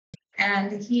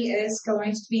and he is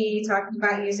going to be talking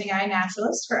about using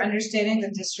iNaturalist for understanding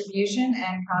the distribution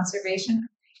and conservation.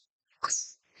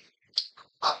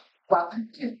 Welcome.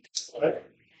 Good.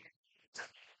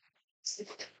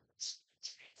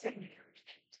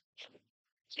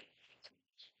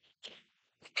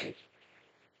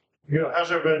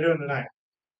 How's everybody doing tonight?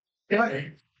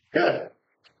 Good. Good.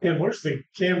 And where's the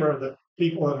camera of the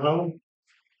people at home?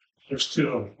 There's two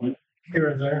of them. Here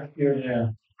and there.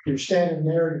 Yeah. You're standing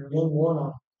there, you're in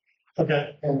one,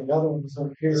 Okay. and the other one's up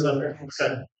here. It's up here.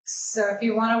 Okay. So if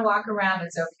you want to walk around,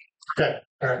 it's okay. Okay.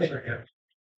 All right. Very good.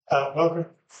 Welcome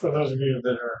for those of you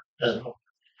that are at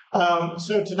home.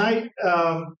 So tonight,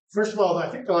 first of all, I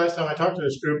think the last time I talked to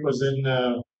this group was in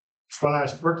when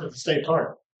I worked at the state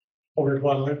park over at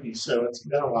Guadalupe. So it's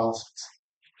been a while since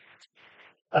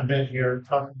I've been here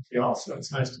talking with you all. So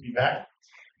it's nice to be back.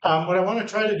 What I want to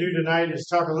try to do tonight is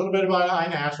talk a little bit about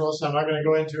iNaturalist. I'm not going to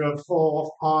go into a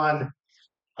full-on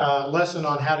lesson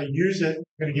on how to use it. I'm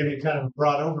going to give you kind of a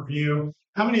broad overview.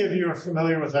 How many of you are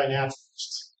familiar with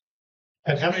iNaturalist?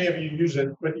 And how many of you use it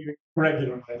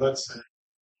regularly, let's say?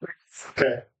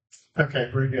 Okay. Okay,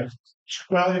 very good.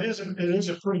 Well, it is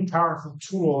a pretty powerful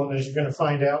tool, and as you're going to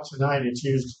find out tonight, it's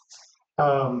used.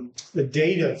 The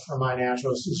data from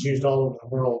iNaturalist is used all over the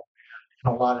world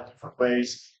in a lot of different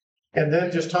ways. And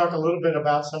then just talk a little bit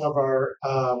about some of our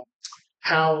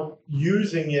how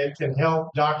using it can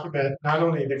help document not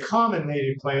only the common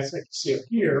native plants that you see up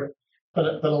here,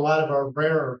 but a lot of our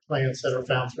rarer plants that are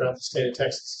found throughout the state of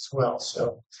Texas as well.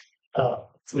 So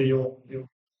hopefully you'll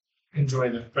enjoy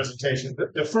the presentation.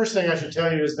 The first thing I should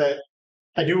tell you is that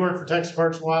I do work for Texas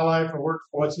Parks and Wildlife. I work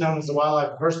for what's known as the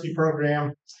Wildlife Diversity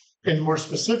Program, and more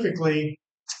specifically,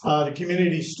 the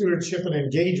Community Stewardship and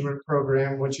Engagement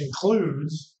Program, which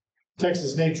includes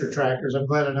Texas Nature Trackers. I'm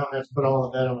glad I don't have to put all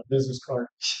of that on a business card.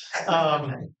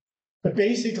 But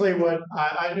basically, what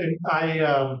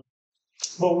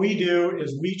what we do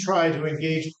is we try to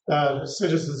engage the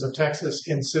citizens of Texas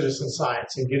in citizen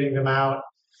science and getting them out,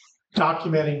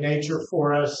 documenting nature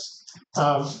for us.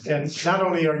 And not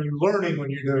only are you learning when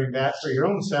you're doing that for your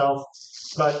own self,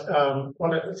 but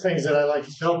one of the things that I like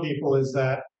to tell people is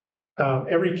that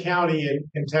every county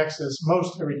in Texas,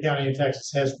 most every county in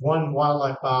Texas has one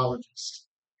wildlife biologist.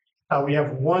 We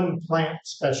have one plant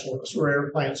specialist,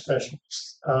 rare plant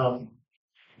specialist.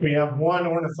 We have one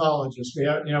ornithologist. We've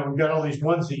got all these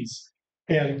onesies,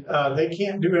 and they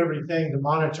can't do everything to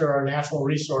monitor our natural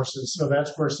resources. So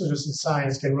that's where citizen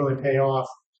science can really pay off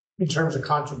in terms of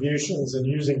contributions and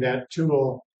using that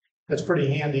tool. That's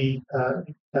pretty handy.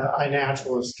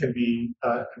 iNaturalist can be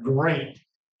a great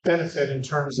benefit in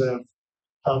terms of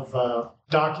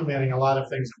documenting a lot of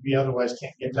things that we otherwise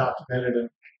can't get documented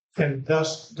and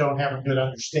thus don't have a good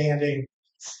understanding,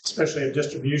 especially of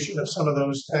distribution of some of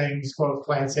those things, both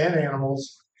plants and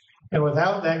animals. And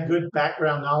without that good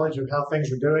background knowledge of how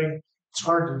things are doing, it's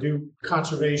hard to do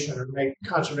conservation or make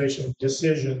conservation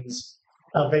decisions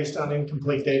based on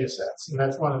incomplete data sets. And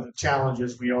that's one of the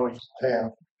challenges we always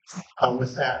have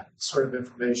with that sort of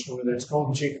information, whether it's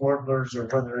golden cheek warblers or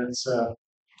whether it's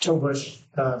toebush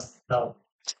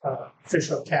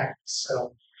fish-hook cactus.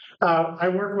 So I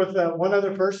work with one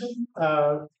other person,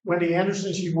 Wendy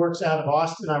Anderson. She works out of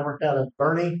Austin. I work out of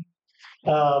Bernie.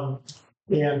 And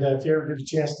if you ever get a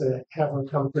chance to have her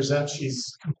come present,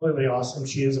 she's completely awesome.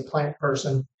 She is a plant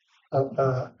person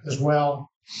as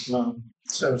well.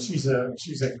 So she's a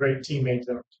great teammate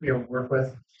to be able to work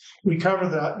with. We cover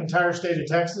the entire state of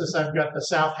Texas. I've got the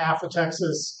south half of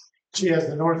Texas. She has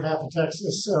the north half of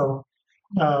Texas. So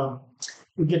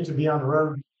we get to be on the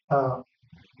road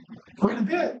quite a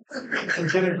bit,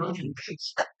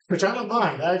 which I don't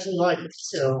mind. I actually like it.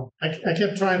 So I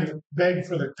kept trying to beg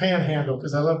for the panhandle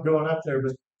because I love going up there,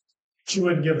 but she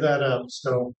wouldn't give that up.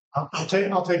 So I'll take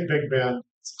Big Bend.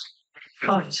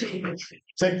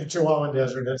 Take the Chihuahua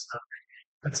Desert.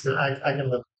 That's good. I can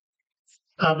live.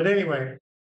 But anyway,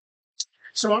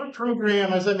 so our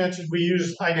program, as I mentioned, we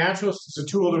use iNaturalist as a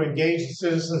tool to engage the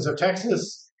citizens of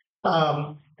Texas.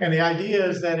 And the idea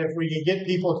is that if we can get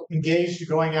people engaged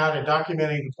going out and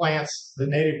documenting the plants, the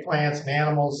native plants and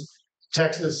animals of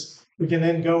Texas, we can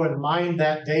then go and mine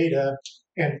that data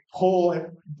and pull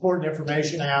important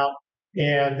information out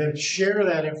and then share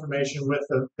that information with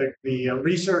the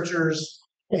researchers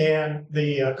and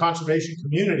the conservation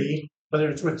community, whether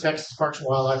it's with Texas Parks and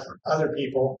Wildlife or other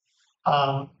people.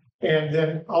 And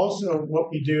then also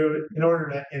what we do in order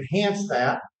to enhance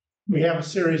that, we have a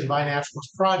series of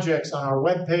iNaturalist projects on our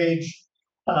webpage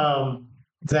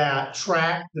that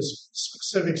track the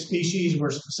specific species.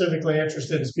 We're specifically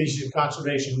interested in species of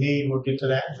conservation need. We'll get to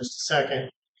that in just a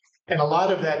second. And a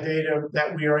lot of that data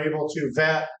that we are able to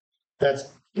vet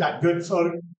that's got good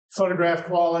photograph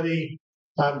quality,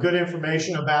 good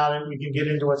information about it. We can get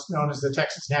into what's known as the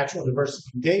Texas Natural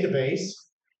Diversity Database,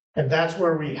 and that's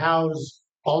where we house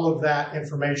all of that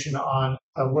information on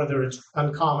whether it's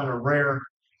uncommon or rare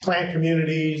plant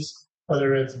communities,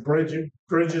 whether it's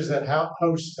bridges that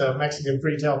host Mexican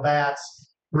free-tailed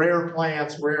bats, rare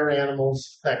plants, rare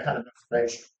animals, that kind of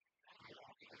information.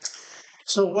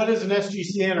 So what is an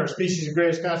SGCN, or species of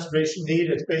greatest conservation need?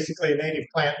 It's basically a native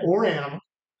plant or animal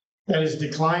that is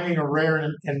declining or rare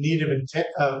and need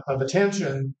of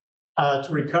attention to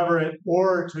recover it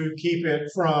or to keep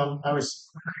it from, I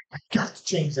got to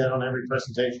change that on every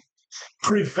presentation.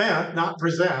 Prevent, not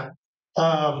present.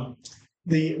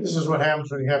 This is what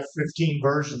happens when you have 15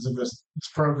 versions of this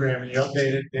program and you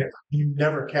update it. You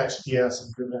never catch DS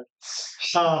and prevent.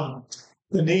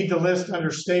 The need to list under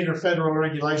state or federal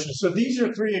regulations. So these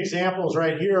are 3 examples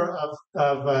right here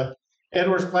of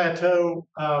Edwards Plateau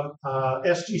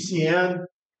SGCN,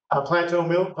 Plateau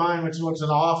milk pine, which looks an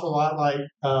awful lot like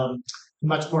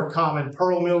much more common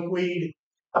pearl milkweed,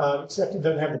 except it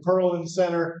doesn't have the pearl in the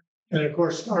center. And of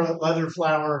course, scarlet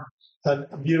leatherflower,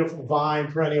 a beautiful vine,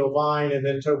 perennial vine, and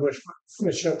then towbush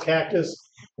footchoke cactus,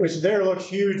 which there looks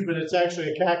huge, but it's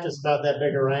actually a cactus about that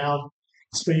big around.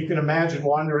 So you can imagine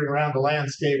wandering around the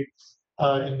landscape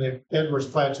in the Edwards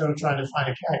Plateau trying to find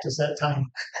a cactus that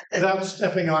time without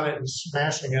stepping on it and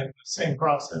smashing it, same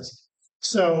process.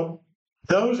 So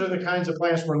those are the kinds of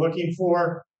plants we're looking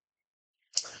for.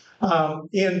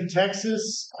 In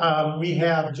Texas, we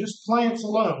have just plants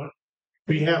alone.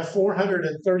 We have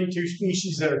 432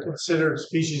 species that are considered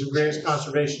species of greatest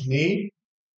conservation need.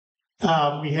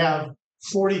 We have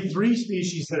 43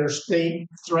 species that are state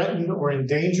threatened or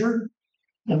endangered.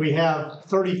 And we have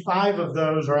 35 of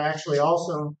those are actually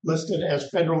also listed as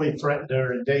federally threatened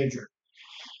or endangered.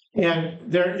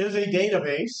 And there is a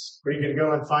database where you can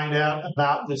go and find out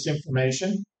about this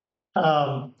information.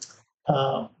 And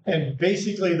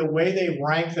basically the way they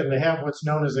rank them, they have what's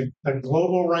known as a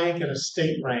global rank and a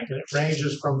state rank. And it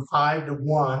ranges from 5 to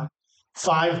 1,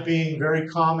 5 being very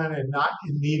common and not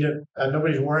in need of,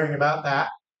 nobody's worrying about that,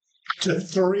 to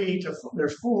 3,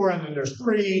 there's 4 and then there's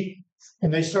 3.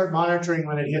 And they start monitoring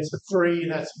when it hits a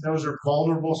 3. Those are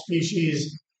vulnerable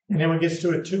species. And then when it gets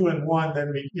to a 2 and 1,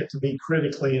 then we get to be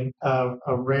critically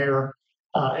rare.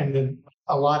 And then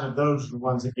a lot of those are the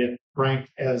ones that get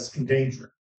ranked as endangered.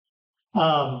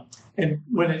 And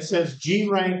when it says G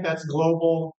rank, that's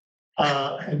global,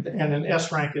 and an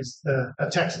S rank is a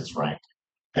Texas rank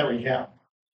that we have.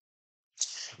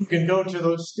 You can go to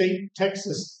those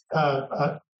Texas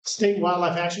State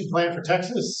Wildlife Action Plan for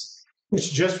Texas,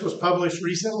 which just was published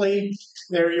recently.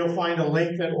 There you'll find a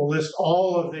link that will list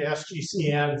all of the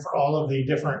SGCN for all of the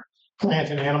different plant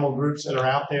and animal groups that are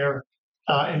out there,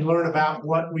 and learn about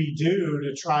what we do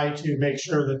to try to make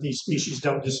sure that these species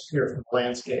don't disappear from the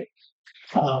landscape.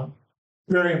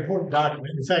 Very important document.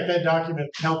 In fact, that document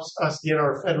helps us get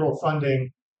our federal funding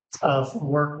for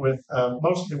work with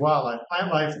mostly wildlife.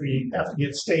 Plant life we have to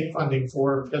get state funding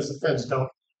for because the feds don't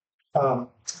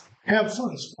have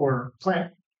funds for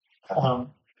plant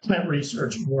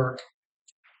research and work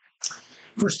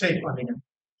for state funding.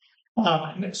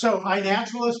 So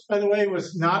iNaturalist, by the way,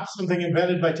 was not something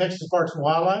invented by Texas Parks and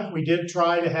Wildlife. We did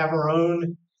try to have our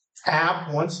own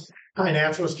app once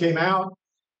iNaturalist came out.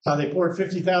 They poured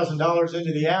 $50,000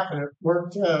 into the app, and it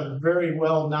worked very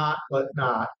well, but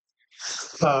not.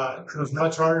 It was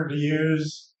much harder to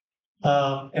use.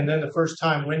 And then the first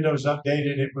time Windows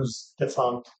updated, it was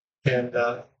defunct and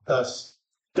thus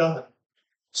done.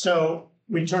 So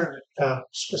we turned it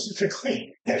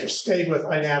specifically and stayed with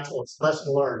iNaturalist,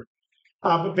 lesson learned.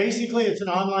 But basically, it's an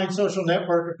online social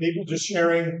network of people just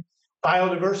sharing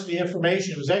biodiversity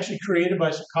information. It was actually created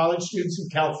by some college students in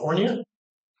California.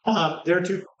 Their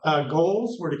 2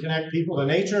 goals were to connect people to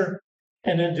nature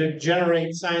and then to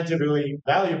generate scientifically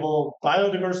valuable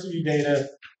biodiversity data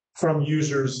from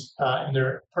users in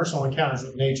their personal encounters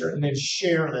with nature, and then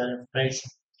share that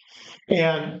information.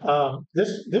 And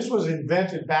this was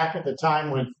invented back at the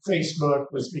time when Facebook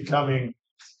was becoming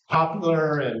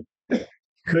popular, and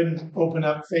couldn't open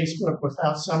up Facebook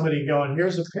without somebody going,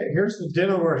 here's the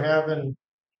dinner we're having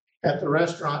at the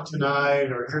restaurant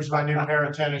tonight, or here's my new pair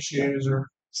of tennis shoes, or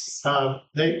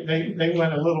they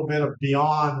went a little bit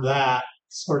beyond that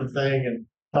sort of thing and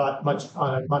thought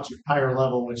on a much higher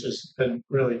level, which has been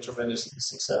really tremendously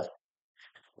successful.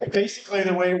 And basically,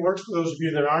 the way it works for those of you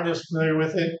that aren't as familiar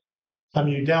with it,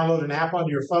 you download an app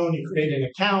onto your phone, you create an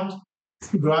account,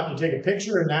 you go out and you take a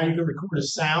picture, and now you can record a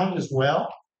sound as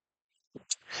well.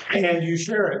 And you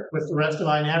share it with the rest of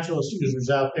iNaturalist users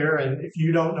out there. And if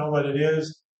you don't know what it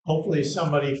is, hopefully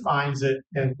somebody finds it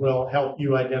and will help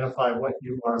you identify what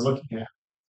you are looking at.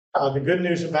 The good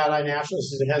news about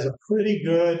iNaturalist is it has a pretty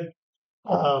good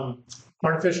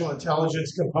artificial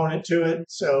intelligence component to it.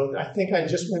 So I think I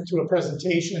just went to a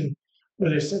presentation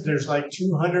where they said there's like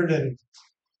 200 and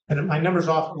my number's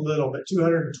off a little, but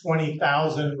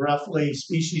 220,000 roughly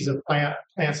species of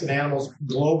plants and animals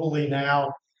globally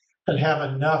now that have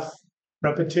enough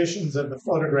repetitions of the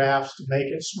photographs to make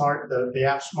it smart, the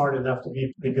app smart enough to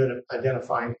be pretty good at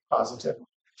identifying positively.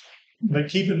 But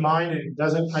keep in mind, it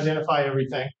doesn't identify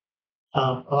everything.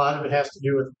 A lot of it has to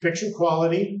do with picture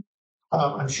quality.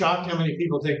 I'm shocked how many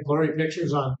people take blurry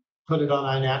pictures put it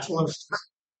on iNaturalist.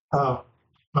 I don't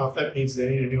know if that means they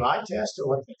need a new eye test or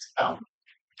what that's about.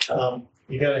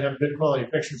 You got to have good quality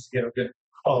pictures to get a good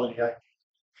quality eye.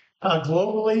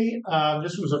 Globally,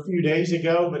 this was a few days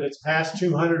ago, but it's past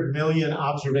 200 million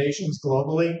observations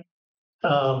globally,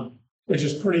 which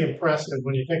is pretty impressive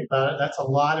when you think about it. That's a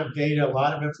lot of data, a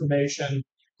lot of information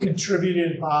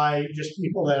contributed by just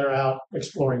people that are out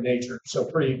exploring nature. So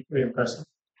pretty impressive.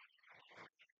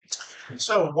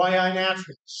 So why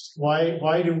iNaturalist?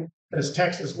 Why does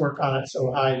Texas work on it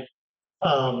so high,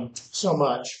 so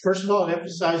much? First of all, it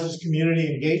emphasizes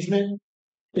community engagement.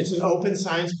 It's an open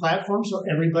science platform, so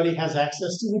everybody has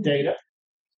access to the data.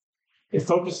 It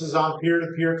focuses on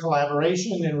peer-to-peer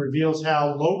collaboration and reveals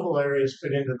how local areas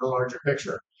fit into the larger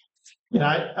picture. And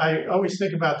I always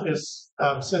think about this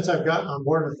since I've gotten on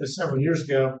board with this several years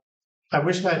ago. I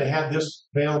wish I'd had this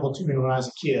available to me when I was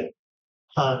a kid,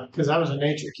 because I was a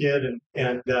nature kid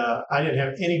and I didn't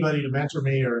have anybody to mentor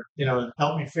me or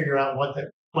help me figure out what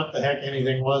the heck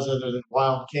anything was other than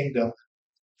Wild Kingdom.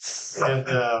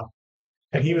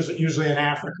 And he was usually in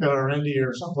Africa or India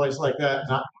or someplace like that,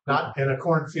 not in a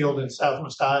cornfield in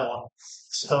Southwest Iowa.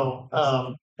 So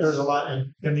there was a lot,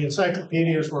 and the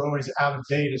encyclopedias were always out of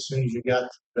date as soon as you got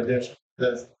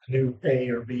the new A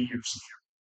or B or C.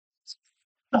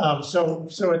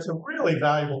 So it's a really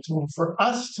valuable tool for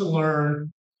us to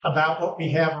learn about what we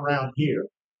have around here.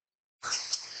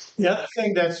 The other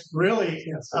thing that's really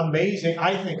amazing,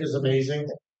 I think is amazing,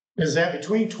 is that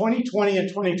between 2020 and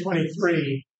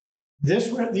 2023,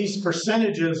 these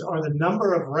percentages are the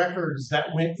number of records that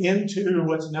went into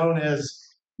what's known as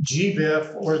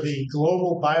GBIF, or the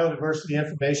Global Biodiversity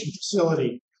Information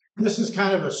Facility. This is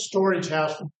kind of a storage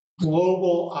house for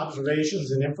global observations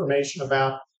and information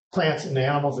about plants and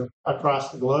animals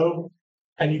across the globe.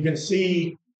 And you can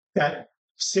see that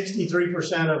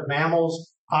 63% of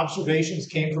mammals observations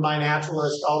came from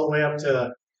iNaturalist, all the way up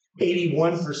to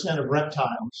 81% of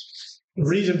reptiles. The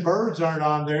reason birds aren't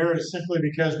on there is simply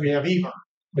because we have eBird,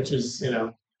 which is,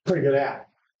 pretty good app.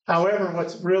 However,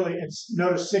 notice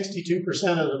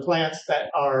 62% of the plants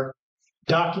that are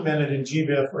documented in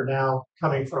GBIF are now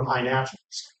coming from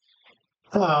iNaturalist.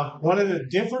 One of the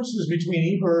differences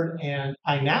between eBird and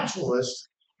iNaturalist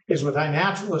is with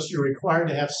iNaturalist, you're required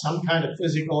to have some kind of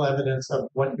physical evidence of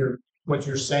what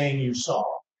you're saying you saw.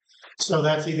 So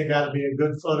that's either got to be a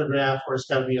good photograph or it's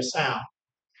got to be a sound.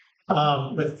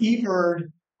 With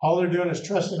eBird, all they're doing is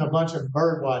trusting a bunch of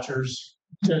bird watchers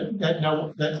that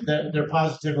know that they're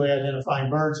positively identifying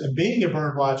birds. And being a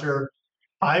bird watcher,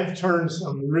 I've turned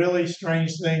some really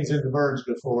strange things into birds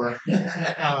before.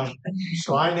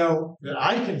 So I know that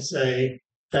I can say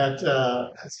that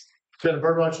I've been a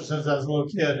bird watcher since I was a little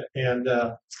kid, and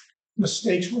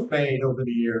mistakes were made over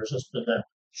the years. Let's put that.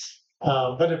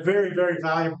 But a very, very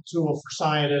valuable tool for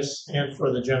scientists and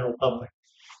for the general public.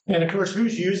 And of course,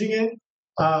 who's using it?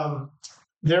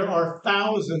 There are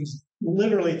thousands,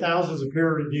 literally thousands of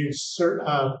peer-reviewed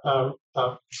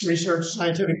research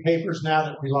scientific papers now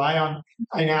that rely on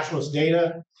iNaturalist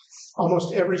data.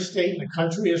 Almost every state in the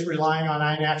country is relying on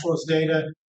iNaturalist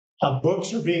data.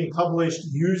 Books are being published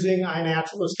using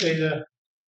iNaturalist data.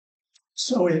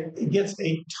 So it gets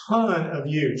a ton of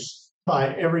use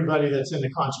by everybody that's in the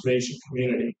conservation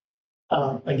community.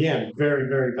 Again, very,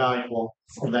 very valuable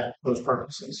for those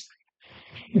purposes.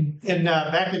 And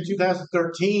back in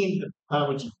 2013,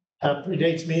 which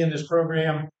predates me in this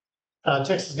program,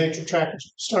 Texas Nature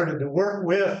Trackers started to work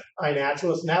with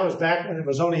iNaturalist. And that was back when it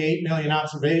was only 8 million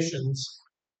observations.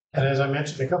 And as I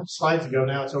mentioned a couple slides ago,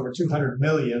 now it's over 200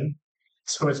 million.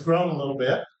 So it's grown a little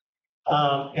bit.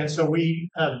 And so we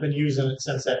have been using it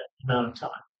since that amount of time.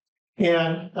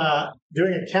 And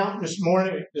doing a count this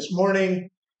morning,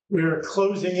 we are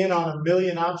closing in on 1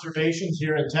 million observations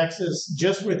here in Texas,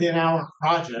 just within our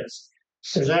projects.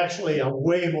 There's actually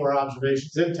way more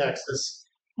observations in Texas,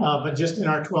 but just in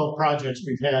our 12 projects,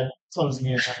 we've had closing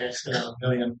in on 1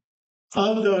 million.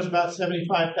 Of those, about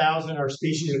 75,000 are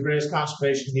species of greatest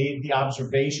conservation need, the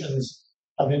observations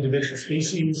of individual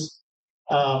species.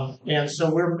 And so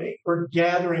we're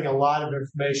gathering a lot of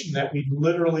information that we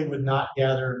literally would not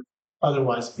gather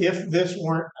otherwise. If this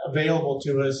weren't available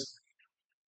to us,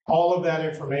 all of that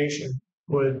information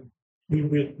we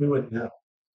wouldn't know.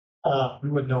 We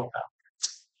wouldn't know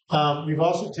about. We've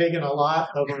also taken a lot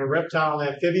of our reptile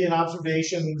and amphibian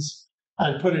observations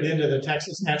and put it into the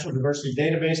Texas Natural Diversity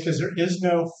Database because there is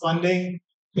no funding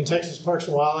in Texas Parks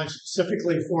and Wildlife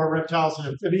specifically for reptiles and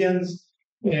amphibians.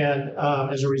 And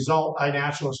as a result,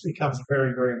 iNaturalist becomes a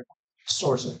very, very important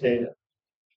source of data.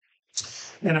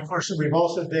 And of course, we've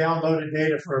also downloaded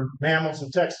data for Mammals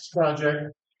of Texas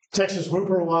Project, Texas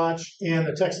Whooper Watch, and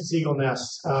the Texas Eagle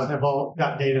Nest have all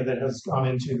got data that has gone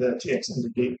into the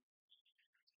TXNDD.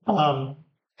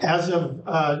 As of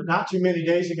not too many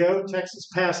days ago, Texas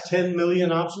passed 10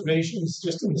 million observations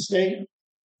just in the state.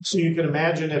 So you can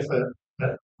imagine if an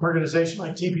organization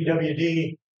like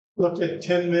TPWD looked at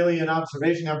 10 million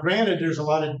observations. Now, granted, there's a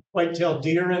lot of white-tailed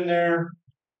deer in there,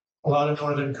 a lot of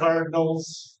northern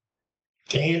cardinals,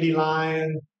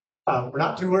 dandelion. We're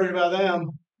not too worried about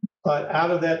them, but out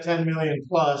of that 10 million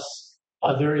plus,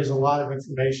 there is a lot of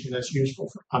information that's useful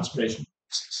for conservation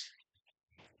purposes.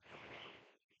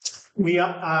 We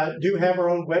do have our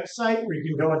own website where you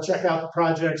can go and check out the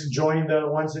projects, join the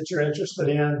ones that you're interested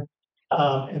in.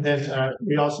 And then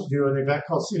we also do an event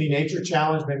called City Nature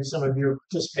Challenge. Maybe some of you have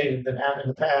participated in that in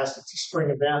the past. It's a spring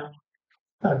event,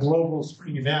 a global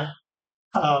spring event.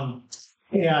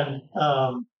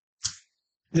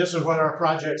 This is what our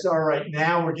projects are right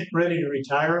now. We're getting ready to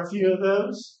retire a few of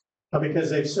those because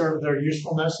they've served their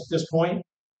usefulness at this point.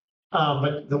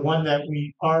 But the one that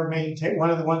we are one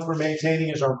of the ones we're maintaining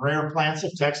is our Rare Plants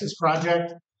of Texas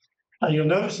project. You'll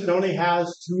notice it only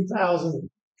has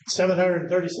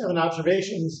 2,737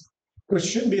 observations, which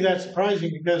shouldn't be that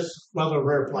surprising because, well, they're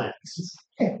rare plants.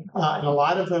 And a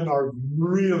lot of them are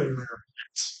really rare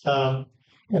plants.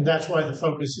 And that's why the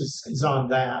focus is on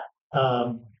that.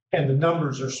 And the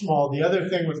numbers are small. The other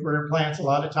thing with rare plants, a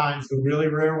lot of times, the really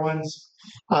rare ones,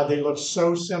 they look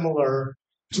so similar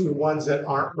to the ones that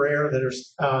aren't rare that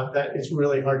it's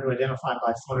really hard to identify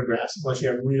by photographs unless you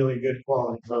have really good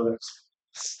quality photos.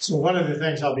 So one of the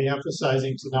things I'll be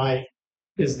emphasizing tonight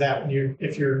is that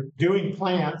if you're doing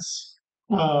plants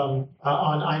on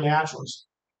iNaturalist,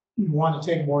 you want to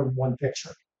take more than one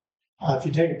picture. If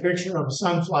you take a picture of a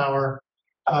sunflower,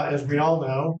 as we all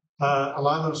know, a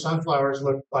lot of those sunflowers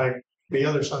look like the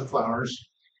other sunflowers,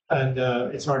 and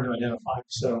it's hard to identify.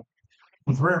 So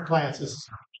with rare plants, this is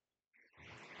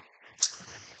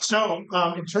so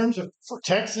in terms of for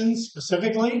Texans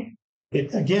specifically,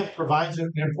 it again provides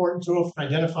an important tool for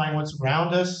identifying what's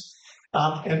around us.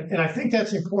 And I think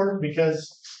that's important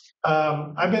because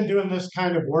I've been doing this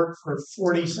kind of work for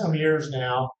 40 some years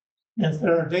now. And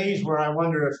there are days where I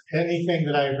wonder if anything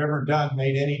that I've ever done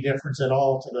made any difference at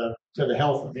all to the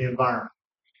health of the environment.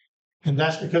 And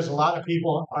that's because a lot of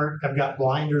people have got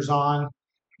blinders on,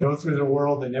 go through the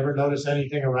world, they never notice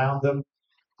anything around them.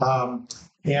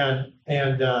 And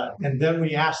then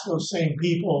we ask those same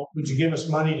people, would you give us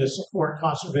money to support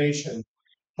conservation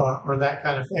or that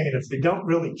kind of thing? And if they don't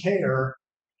really care,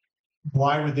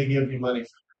 why would they give you money?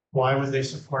 Why would they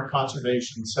support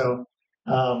conservation? So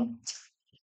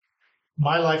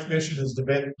my life mission is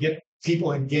to get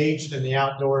people engaged in the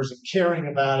outdoors and caring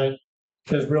about it,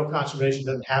 because real conservation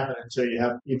doesn't happen until you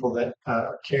have people that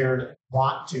care, that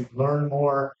want to learn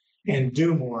more and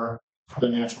do more for the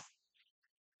natural.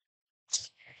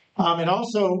 It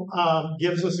also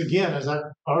gives us, again, as I've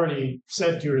already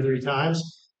said 2 or 3 times,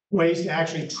 ways to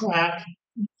actually track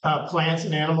plants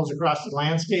and animals across the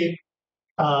landscape.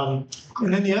 And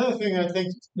then the other thing I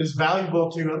think is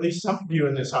valuable to at least some of you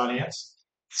in this audience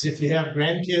is if you have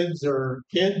grandkids or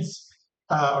kids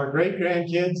or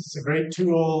great-grandkids, it's a great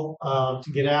tool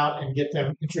to get out and get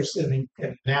them interested in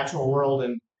the natural world.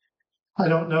 And I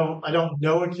don't know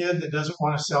a kid that doesn't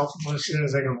want a cell phone as soon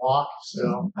as they can walk.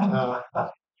 So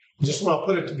just want to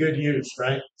put it to good use,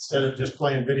 right? Instead of just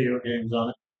playing video games on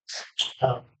it.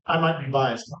 I might be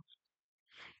biased.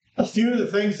 A few of the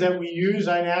things that we use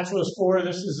iNaturalist for,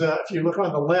 this is, if you look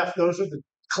on the left, those are the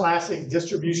classic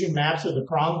distribution maps of the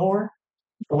pronghorn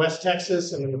for West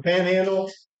Texas and in the Panhandle.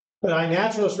 But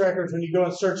iNaturalist records, when you go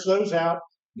and search those out,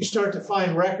 you start to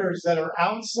find records that are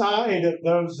outside of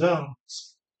those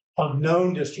zones of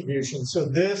known distribution. So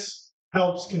this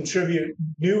helps contribute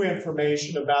new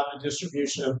information about the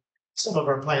distribution of some of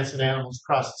our plants and animals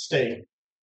across the state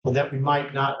that we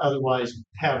might not otherwise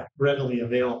have readily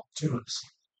available to us.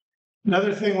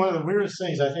 Another thing, one of the weirdest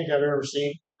things I think I've ever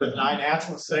seen with an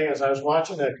iNaturalist thing is I was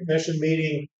watching a commission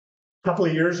meeting a couple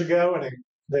of years ago, and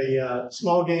the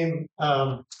small game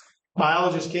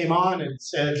biologist came on and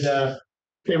said,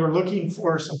 They were looking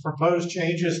for some proposed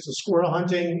changes to squirrel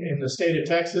hunting in the state of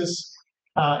Texas,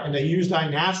 and they used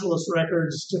iNaturalist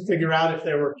records to figure out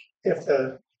if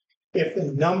the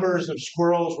numbers of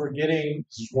squirrels were getting,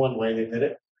 this is one way they did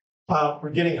it,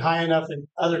 were getting high enough in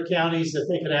other counties that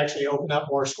they could actually open up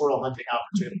more squirrel hunting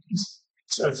opportunities.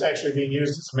 So it's actually being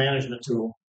used as a management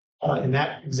tool in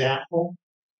that example.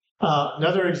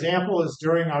 Another example is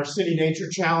during our City Nature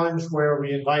Challenge, where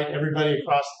we invite everybody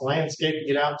across the landscape to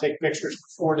get out and take pictures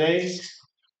for 4 days.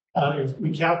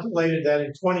 We calculated that in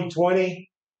 2020,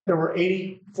 there were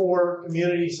 84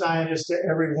 community scientists to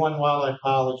every one wildlife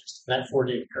biologist in that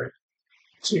 4-day period.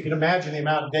 So you can imagine the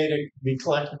amount of data to be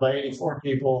collected by 84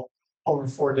 people over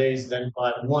 4 days than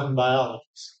by one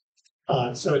biologist.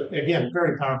 So again,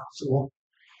 very powerful tool.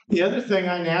 The other thing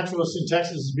iNaturalist in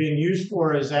Texas is being used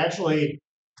for is actually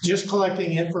just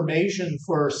collecting information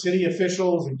for city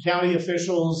officials and county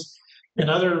officials and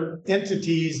other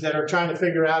entities that are trying to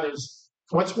figure out is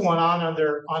what's going on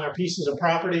their pieces of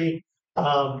property.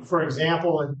 For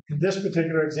example, in this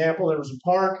particular example, there was a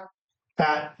park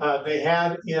that they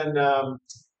had in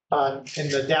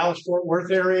the Dallas-Fort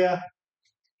Worth area,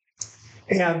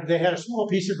 and they had a small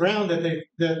piece of ground that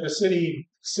the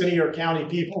city or county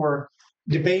people were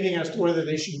debating as to whether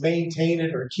they should maintain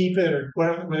it or keep it or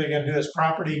what they're going to do this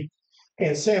property.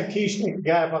 And Sam Kieschnick, the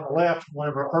guy up on the left, one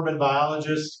of our urban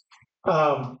biologists,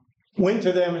 went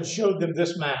to them and showed them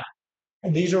this map.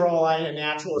 And these are all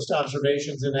iNaturalist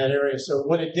observations in that area. So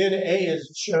what it did, is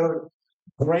it showed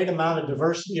a great amount of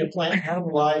diversity of plant and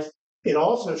animal life. It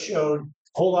also showed a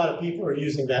whole lot of people are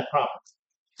using that property.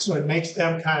 So it makes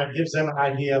them gives them an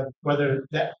idea of whether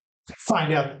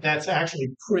find out that that's actually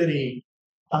a pretty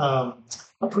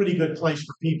good place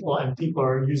for people, and people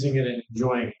are using it and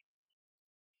enjoying it.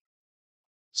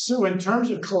 So in terms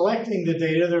of collecting the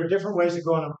data, there are different ways of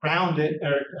going around it.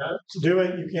 To do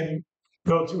it, you can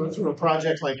go through a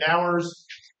project like ours.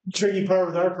 The tricky part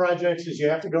with our projects is you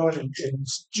have to go in and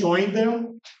join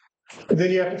them, and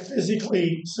then you have to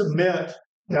physically submit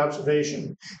the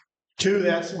observation to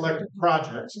that selected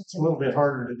project. So it's a little bit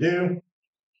harder to do,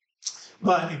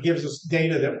 but it gives us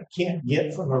data that we can't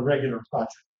get from a regular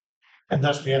project, and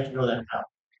thus we have to go that route.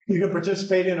 You can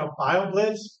participate in a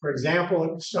BioBlitz, for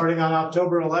example, starting on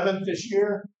October 11th this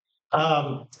year,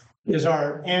 is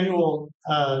our annual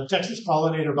Texas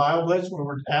Pollinator BioBlitz, where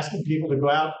we're asking people to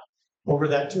go out over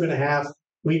that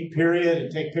 2.5-week period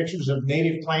and take pictures of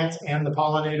native plants and the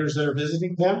pollinators that are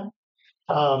visiting them.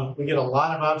 We get a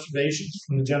lot of observations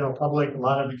from the general public, a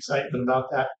lot of excitement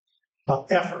about that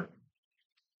effort.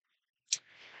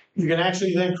 You can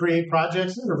actually then create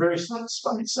projects that are very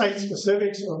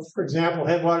site-specific. So, for example,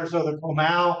 Headwaters of the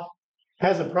Comal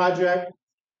has a project.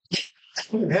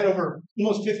 We've had over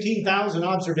almost 15,000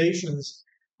 observations,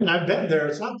 and I've been there.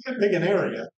 It's not that big an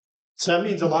area. So that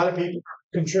means a lot of people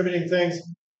are contributing things,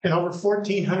 and over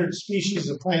 1,400 species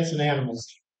of plants and animals.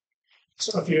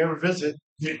 So if you ever visit,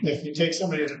 if you take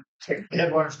somebody to take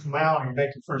Headwaters Comal and you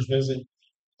make your first visit,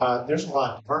 there's a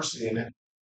lot of diversity in it.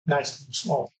 Nice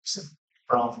small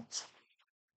problems.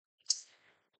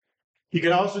 You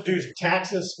can also do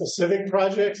taxa-specific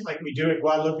projects like we do at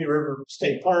Guadalupe River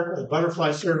State Park, the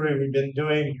butterfly survey we've been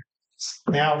doing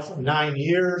now for 9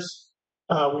 years.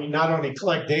 We not only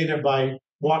collect data by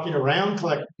walking around,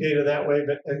 collect data that way,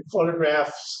 but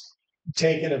photographs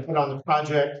taken and put on the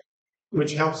project,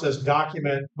 which helps us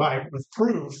document with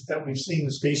proof that we've seen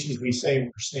the species we say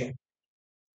we're seeing.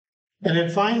 And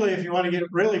then finally, if you want to get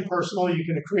really personal, you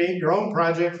can create your own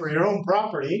project for your own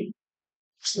property.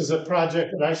 This is a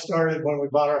project that I started when we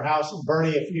bought our house in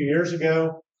Bernie a few years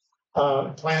ago.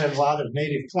 Planted a lot of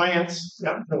native plants,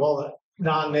 got rid of all the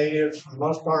non-natives for the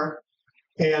most part.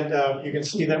 And you can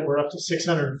see that we're up to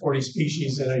 640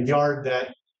 species in a yard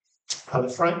that the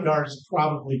front yard is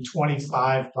probably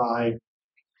 25 by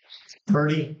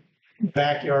 30.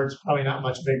 Backyard's probably not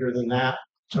much bigger than that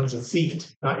in terms of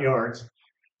feet, not yards.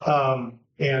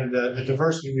 And the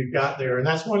diversity we've got there. And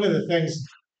that's one of the things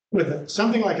with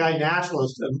something like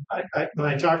iNaturalist. When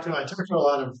I talk to a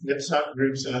lot of NIPSOP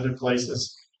groups and other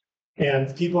places,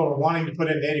 and people are wanting to put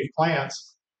in native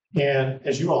plants. And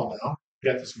as you all know,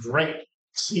 we got this great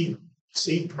seed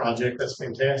project that's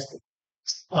fantastic.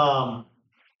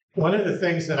 One of the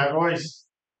things that I've always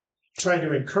tried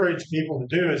to encourage people to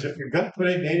do is if you're going to put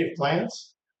in native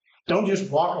plants, don't just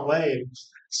walk away and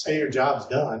say your job's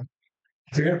done.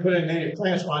 If you're going to put in native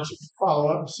plants, why don't you follow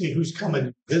up and see who's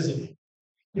coming visiting?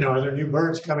 Are there new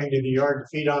birds coming to the yard to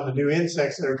feed on the new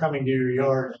insects that are coming to your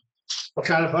yard? What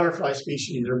kind of butterfly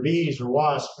species, or bees, or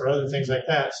wasps, or other things like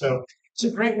that? So it's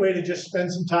a great way to just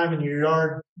spend some time in your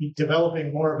yard,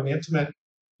 developing more of an intimate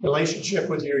relationship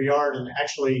with your yard, and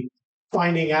actually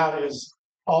finding out is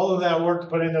all of that work to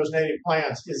put in those native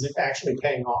plants, is it actually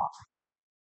paying off?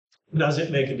 Does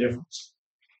it make a difference?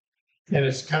 And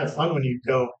it's kind of fun when you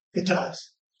go, it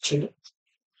does.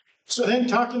 So then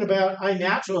talking about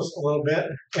iNaturalist a little bit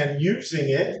and using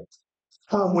it,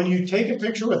 when you take a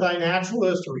picture with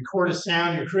iNaturalist or record a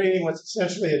sound, you're creating what's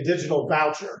essentially a digital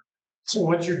voucher. So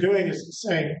what you're doing is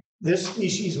saying, this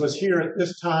species was here at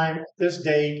this time, at this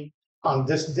date, on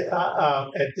this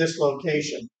at this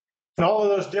location. And all of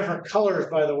those different colors,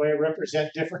 by the way,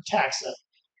 represent different taxa.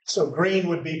 So green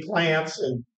would be plants,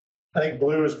 and I think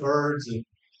blue is birds, and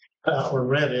or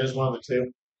red is one of the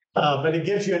two. But it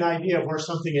gives you an idea of where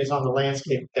something is on the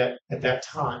landscape at that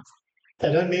time.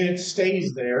 That doesn't mean it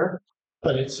stays there,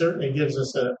 but it certainly gives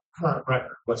us a current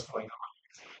record of what's going on.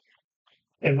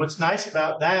 And what's nice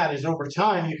about that is over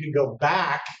time, you can go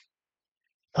back.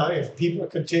 If people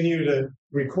continue to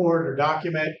record or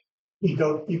document, you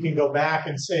can go back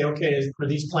and say, okay, are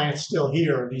these plants still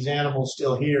here? Are these animals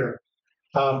still here?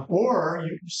 Or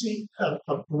you see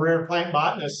a rare plant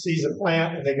botanist sees a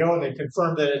plant and they go and they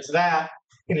confirm that it's that,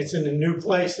 and it's in a new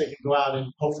place. They can go out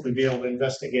and hopefully be able to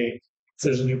investigate if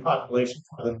there's a new population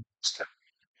for them.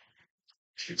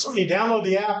 So when you download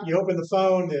the app, you open the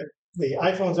phone, the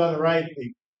iPhone's on the right,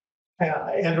 the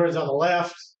Android's on the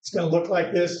left. It's going to look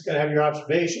like this. It's going to have your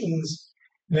observations.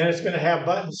 And then it's going to have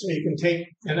buttons so you can take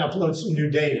and upload some new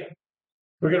data.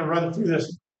 We're going to run through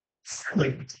this.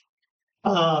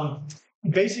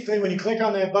 Basically, when you click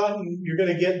on that button, you're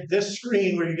going to get this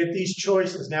screen where you get these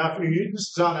choices. Now, if you use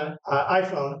this on an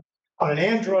iPhone, on an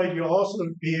Android, you'll also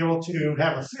be able to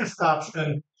have a fifth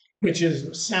option, which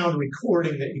is sound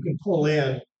recording that you can pull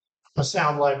in a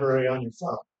sound library on your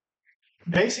phone.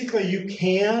 Basically, you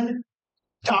can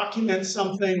document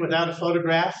something without a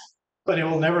photograph, but it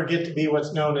will never get to be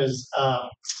what's known as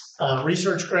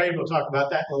research grade. We'll talk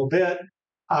about that in a little bit.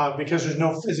 Because there's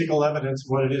no physical evidence of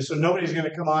what it is. So nobody's going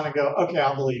to come on and go, okay,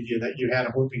 I'll believe you that you had a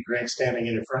whooping crane standing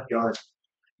in your front yard.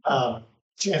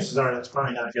 Chances are that's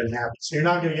probably not going to happen. So you're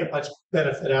not going to get much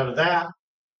benefit out of that.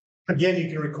 Again, you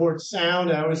can record sound.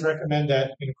 I always recommend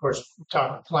that. And of course, we're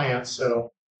talking plants.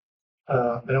 So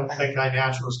I don't think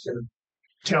iNaturalist can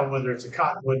tell whether it's a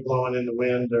cottonwood blowing in the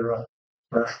wind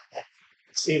or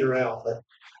cedar elm.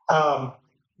 But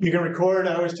you can record.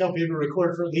 I always tell people to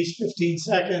record for at least 15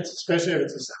 seconds, especially if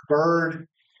it's a bird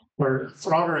or a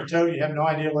frog or a toad. You have no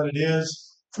idea what it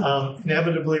is.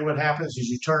 Inevitably, what happens is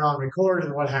you turn on record,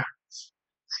 and what happens?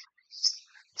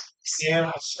 The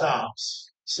animal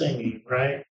stops singing,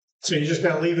 right? So you just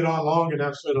got to leave it on long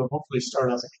enough so it'll hopefully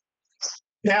start up again.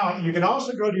 Now, you can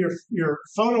also go to your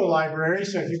photo library.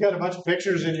 So if you've got a bunch of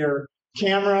pictures in your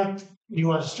camera, you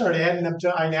want to start adding them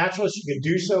to iNaturalist, you can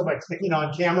do so by clicking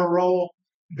on Camera Roll.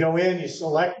 Go in, you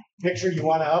select the picture you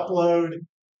want to upload,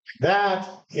 that,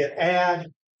 hit add,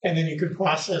 and then you can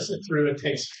process it through. It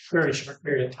takes a very short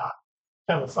period of time.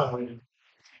 Have a fun way to do it.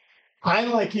 I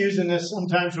like using this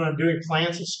sometimes when I'm doing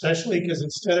plants, especially because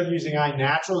instead of using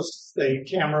iNaturalist, the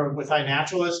camera with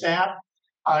iNaturalist app,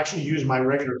 I actually use my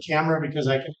regular camera because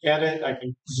I can edit, I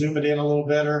can zoom it in a little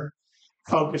better,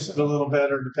 focus it a little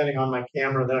better, depending on my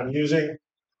camera that I'm using,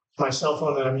 my cell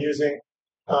phone that I'm using.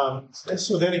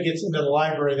 So then it gets into the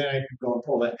library, then I can go and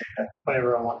pull that data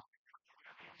whenever I want.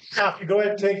 Now, if you go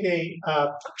ahead and take a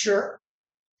picture,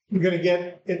 you're going to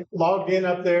get it logged in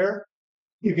up there.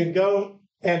 You can go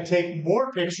and take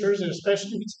more pictures, and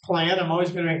especially if it's a plant, I'm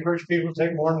always going to encourage people to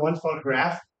take more than one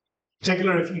photograph,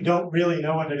 particularly if you don't really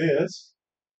know what it is.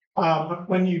 But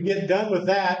when you get done with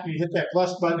that, you hit that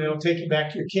plus button, it'll take you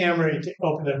back to your camera, you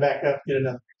open it back up, get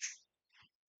another picture.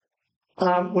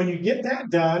 When you get that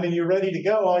done and you're ready to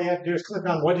go, all you have to do is click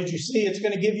on what did you see? It's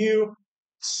going to give you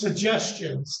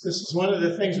suggestions. This is one of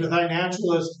the things with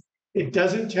iNaturalist. It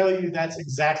doesn't tell you that's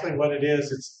exactly what it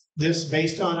is. It's this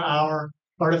based on our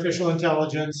artificial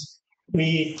intelligence.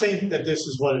 We think that this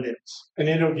is what it is. And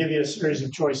it'll give you a series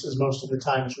of choices most of the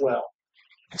time as well.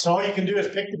 So all you can do is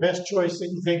pick the best choice that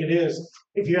you think it is.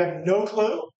 If you have no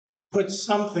clue, put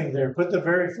something there. Put the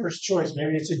very first choice.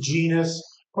 Maybe it's a genus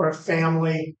or a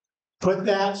family. Put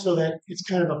that so that it's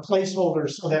kind of a placeholder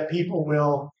so that people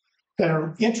that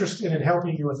are interested in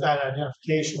helping you with that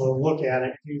identification will look at it.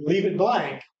 If you leave it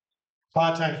blank, a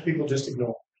lot of times people just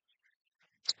ignore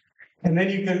it. And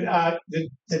then you can,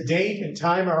 the date and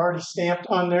time are already stamped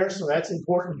on there, so that's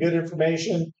important, good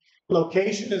information.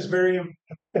 Location is very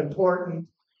important,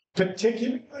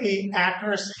 particularly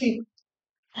accuracy.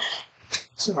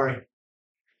 Sorry.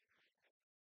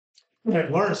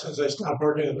 I've learned since I stopped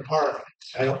working in the park,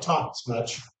 I don't talk as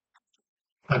much.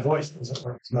 My voice doesn't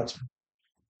work as much.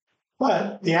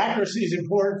 But the accuracy is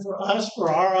important for us,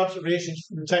 for our observations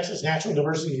from the Texas Natural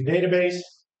Diversity Database.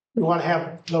 We want to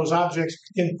have those objects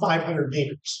in 500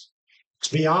 meters.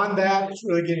 Beyond that, it's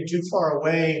really getting too far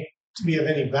away to be of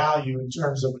any value in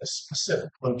terms of a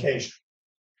specific location.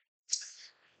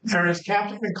 There is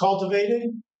captive and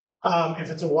cultivated. If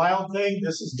it's a wild thing,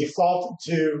 this is defaulted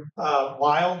to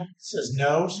wild. It says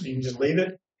no, so you can just leave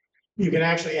it. You can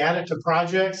actually add it to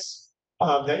projects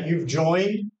that you've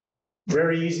joined.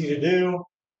 Very easy to do.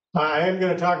 I am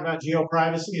going to talk about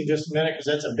geoprivacy in just a minute because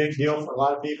that's a big deal for a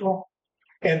lot of people.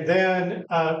 And then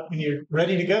when you're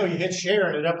ready to go, you hit share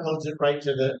and it uploads it right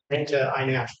to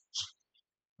iNaturalist.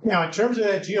 Now, in terms of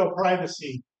that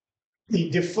geoprivacy, the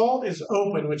default is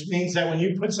open, which means that when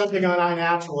you put something on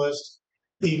iNaturalist,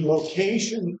 the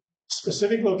location,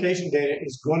 specific location data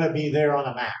is going to be there on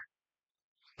a map.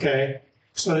 Okay,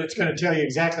 so it's going to tell you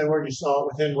exactly where you saw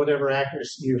it within whatever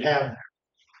accuracy you have there.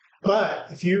 But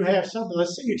if you have something,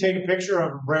 let's say you take a picture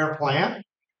of a rare plant,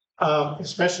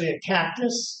 especially a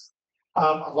cactus.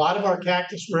 A lot of our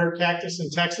rare cactus in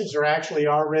Texas are actually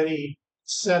already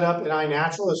set up in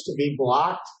iNaturalist to be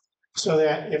blocked so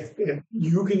that if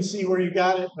you can see where you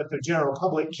got it, but the general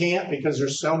public can't because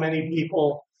there's so many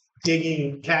people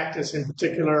digging cactus in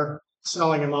particular,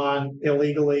 selling them on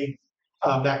illegally,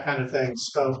 that kind of thing.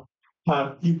 So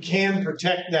you can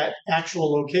protect that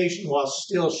actual location while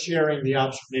still sharing the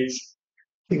observation.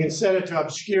 You can set it to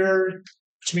obscured,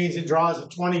 which means it draws a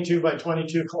 22 by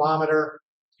 22 kilometer.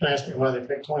 Don't ask me why they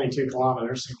picked 22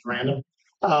 kilometers, seems random.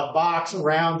 Box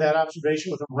around that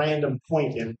observation with a random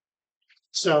point in it.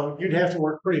 So you'd have to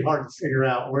work pretty hard to figure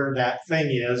out where that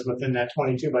thing is within that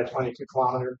 22 by 22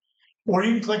 kilometer. Or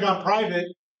you can click on private,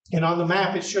 and on the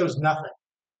map it shows nothing.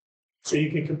 So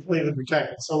you can completely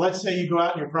protect it. So let's say you go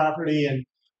out on your property and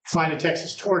find a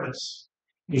Texas tortoise.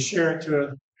 You share it to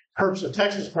a Herps of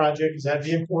Texas project because that'd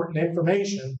be important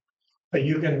information, but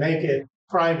you can make it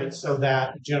private so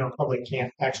that the general public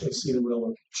can't actually see the real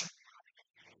location.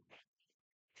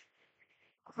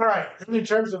 All right, in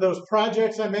terms of those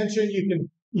projects I mentioned, you can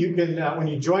when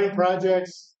you join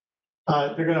projects,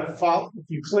 they're going to follow. If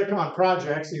you click on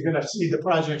projects, you're going to see the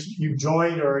projects you've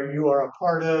joined or you are a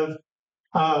part of.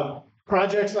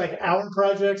 Projects like our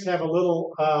projects have a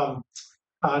little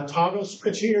toggle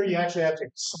switch here. You actually have to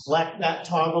select that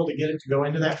toggle to get it to go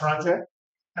into that project.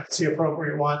 That's the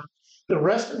appropriate one. The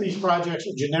rest of these projects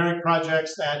are generic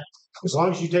projects that, as long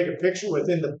as you take a picture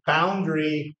within the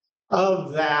boundary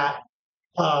of that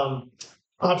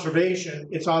observation,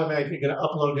 it's automatically going to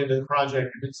upload into the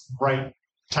project if it's the right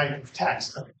type of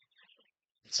text.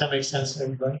 Does that make sense to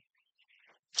everybody?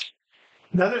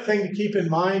 Another thing to keep in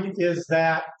mind is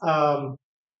that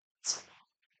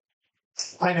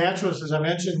iNaturalist, as I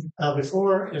mentioned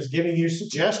before, is giving you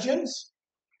suggestions.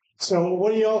 So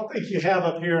what do you all think you have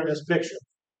up here in this picture?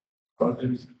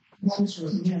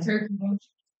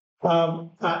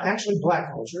 Actually,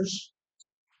 black vultures.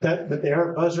 But they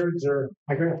are buzzards, or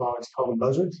my grandpa always called them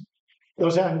buzzards.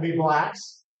 Those happen to be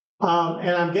blacks. And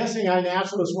I'm guessing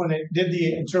iNaturalist, when it did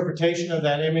the interpretation of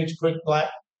that image, put black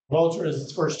vulture as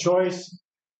its first choice,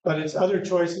 but its other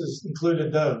choices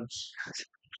included those.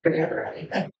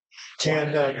 And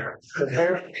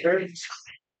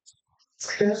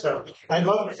so I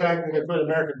love the fact that they put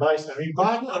American bison. I mean,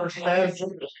 binoculars have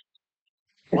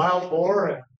wild boar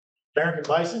and American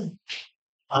bison.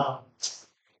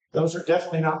 Those are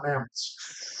definitely not mammals.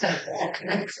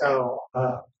 So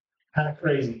kind of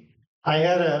crazy. I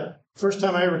had first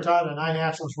time I ever taught an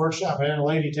iNaturalist workshop, I had a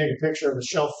lady take a picture of a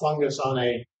shelf fungus on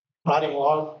a potting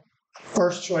log.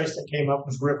 First choice that came up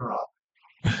was river otter.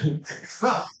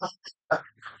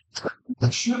 I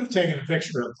should have taken a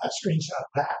picture of that, screenshot of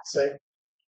that. Say.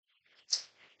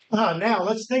 Now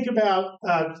let's think about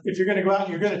if you're going to go out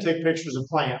and you're going to take pictures of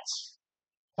plants.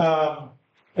 And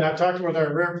I've talked with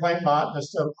our rare plant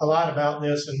botanist a lot about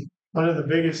this, and one of the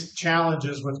biggest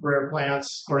challenges with rare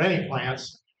plants, or any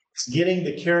plants, is getting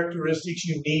the characteristics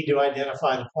you need to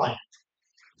identify the plant.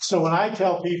 So what I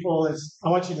tell people is, I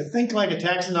want you to think like a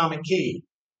taxonomic key.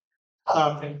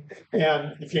 And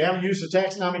if you haven't used a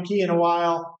taxonomic key in a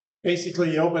while,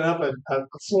 basically you open up a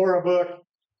flora book,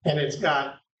 and it's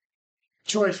got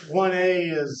choice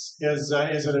 1A is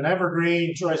it an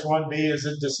evergreen? Choice 1B, is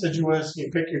it deciduous? You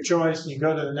pick your choice, and you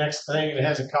go to the next thing, and it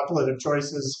has a couple of the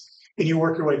choices, and you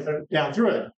work your way down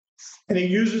through it. And it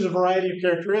uses a variety of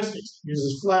characteristics. It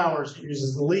uses flowers, it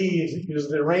uses the leaves, it uses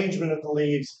the arrangement of the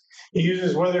leaves, it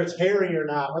uses whether it's hairy or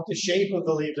not, what the shape of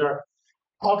the leaves are,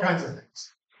 all kinds of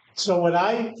things. So what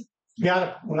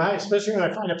especially when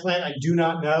I find a plant I do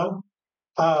not know,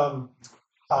 and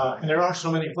there are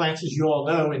so many plants, as you all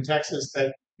know, in Texas,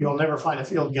 that you'll never find a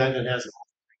field guide that has it.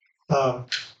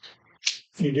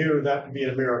 If you do, that would be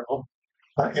a miracle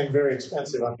and very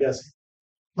expensive, I'm guessing.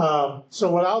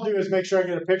 So what I'll do is make sure I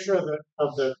get a picture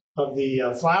of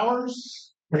the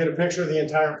flowers. I get a picture of the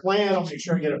entire plant. I'll make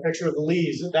sure I get a picture of the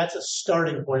leaves. That's a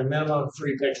starting point, a minimum of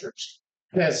 3 pictures.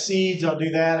 If it has seeds, I'll do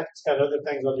that. If it's got other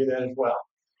things, I'll do that as well.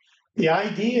 The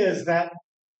idea is that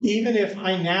even if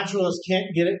iNaturalist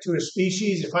can't get it to a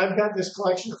species, if I've got this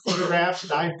collection of photographs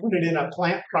and I put it in a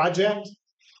plant project,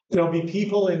 there'll be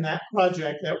people in that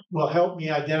project that will help me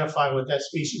identify what that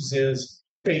species is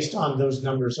based on those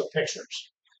numbers of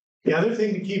pictures. The other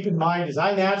thing to keep in mind is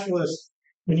iNaturalist,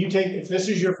 when you take, if this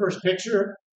is your first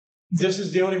picture, this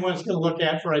is the only one it's going to look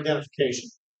at for identification.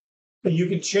 But you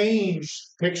can change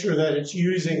the picture that it's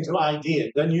using to ID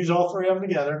it. Doesn't use all 3 of them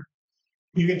together.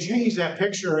 You can change that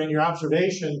picture in your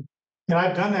observation. And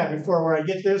I've done that before where I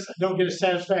get this, I don't get a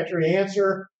satisfactory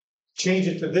answer. Change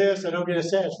it to this, I don't get a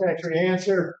satisfactory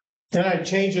answer. Then I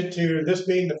change it to this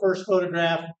being the first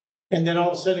photograph. And then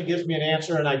all of a sudden it gives me an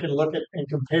answer and I can look at and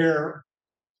compare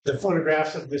the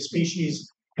photographs of the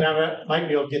species. And I might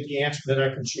be able to get the answer that I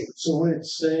can choose. So would it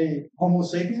say Homo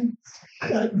sapien?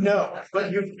 No,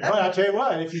 but I'll tell you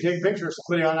what, if you take pictures of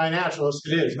somebody on iNaturalist,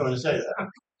 it is going to say that.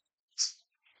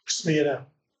 So, you know.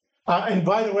 And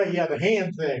by the way, yeah, the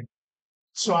hand thing.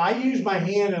 So I use my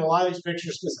hand in a lot of these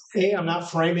pictures because A, I'm not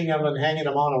framing them and hanging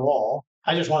them on a wall.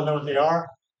 I just want to know what they are.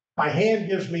 My hand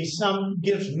gives me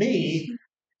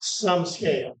some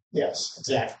scale. Yes,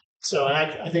 exactly. So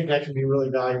I think that can be really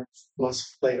valuable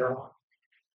later on.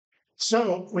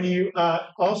 So when you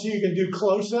also you can do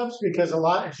close-ups because a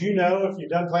lot, as you know, if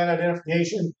you've done plant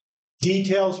identification,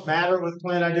 details matter with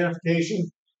plant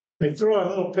identification. They throw a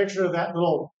little picture of that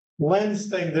little lens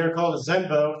thing there called a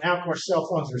Zenbo. Now, of course, cell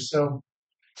phones are so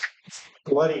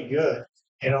bloody good.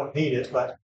 You don't need it,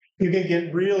 but you can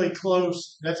get really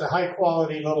close. That's a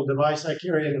high-quality little device I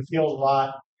carry in the field a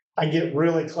lot. I get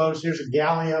really close. Here's a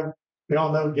gallium. We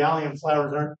all know gallium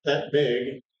flowers aren't that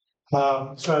big.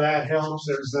 So that helps.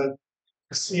 There's a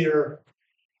cedar.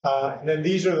 And then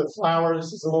these are the flowers.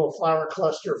 This is a little flower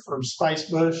cluster from spice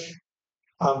bush.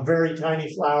 Very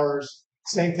tiny flowers.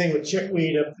 Same thing with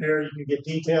chickweed up there. You can get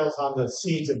details on the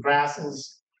seeds of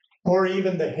grasses or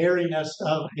even the hairiness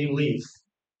of a leaf.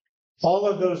 All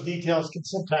of those details can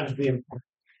sometimes be important.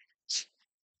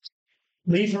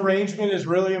 Leaf arrangement is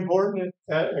really important.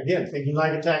 Again, thinking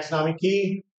like a taxonomic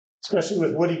key, especially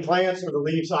with woody plants, are the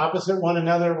leaves opposite one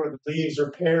another, where the leaves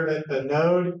are paired at the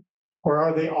node, or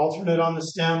are they alternate on the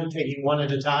stem, taking one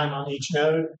at a time on each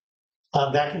node?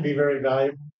 That can be very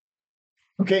valuable.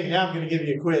 Okay, now I'm going to give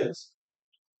you a quiz.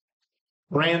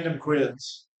 Random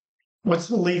quiz. What's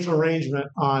the leaf arrangement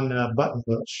on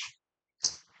buttonbush?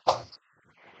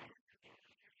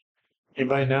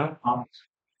 Anybody know?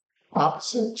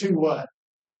 Opposite to what?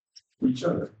 Each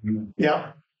other.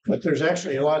 Yeah, but there's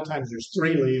actually a lot of times there's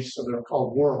 3 leaves, so they're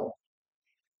called whorl.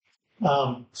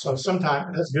 So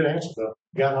sometimes that's a good answer though.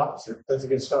 You got opposite. That's a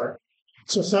good start.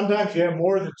 So sometimes you have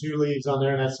more than 2 leaves on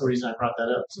there, and that's the reason I brought that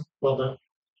up. So well done.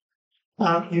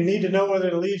 You need to know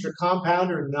whether the leaves are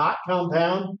compound or not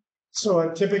compound. So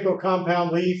a typical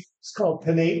compound leaf is called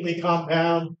pinnately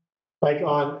compound, like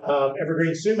on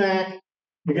evergreen sumac.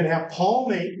 You're going to have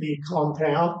palmately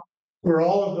compound, where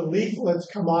all of the leaflets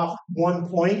come off one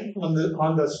point on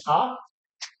the stalk,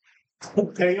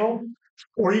 the tail,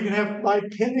 or you can have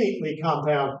bipinnately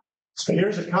compound. So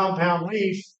here's a compound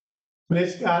leaf, but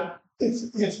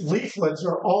its leaflets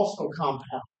are also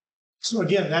compound. So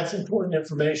again, that's important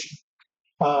information.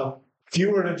 If you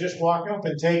were to just walk up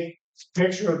and take a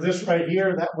picture of this right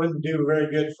here, that wouldn't do very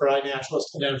good for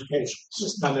iNaturalist identification. It's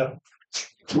just not enough.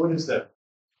 What is that?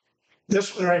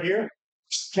 This one right here,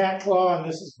 cat claw, and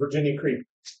this is Virginia creeper.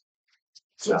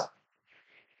 So,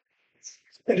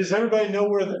 and does everybody know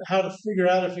how to figure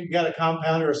out if you've got a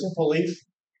compound or a simple leaf?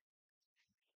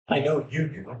 I know you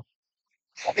do.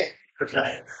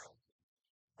 Okay.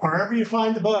 Wherever you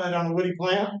find the bud on a woody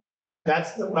plant,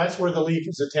 that's where the leaf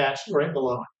is attached, right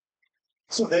below it.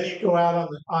 So then you go out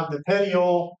on the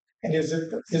petiole, and is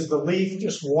the leaf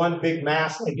just one big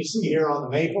mass like you see here on the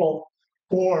maple,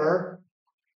 or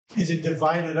is it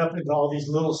divided up into all these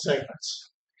little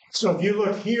segments? So if you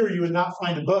look here, you would not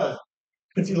find a bud.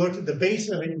 If you looked at the base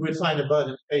of it, you would find a bud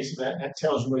at the base of that, and that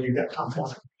tells you whether you've got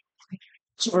compound.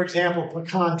 So for example,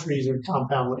 pecan trees are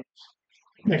compound leaves.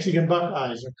 Mexican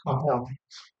buckeyes are compound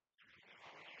leaves.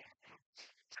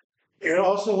 You can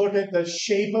also look at the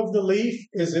shape of the leaf.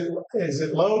 Is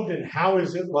it lobed, and how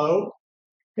is it lobed?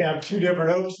 You have 2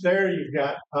 different oaks there. You've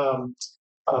got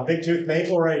a big tooth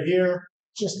maple right here.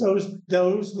 Just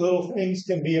those little things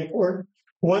can be important.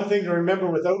 One thing to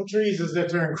remember with oak trees is that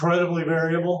they're incredibly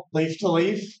variable, leaf to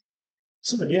leaf.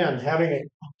 So again, having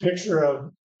a picture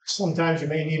of, sometimes you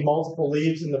may need multiple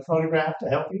leaves in the photograph to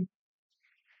help you.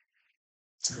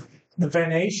 The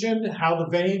venation, how the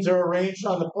veins are arranged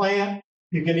on the plant.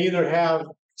 You can either have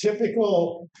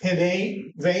typical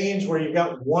pinnate veins where you've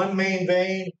got one main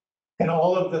vein and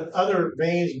all of the other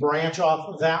veins branch off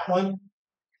of that one.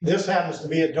 This happens to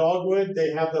be a dogwood.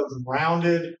 They have those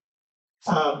rounded,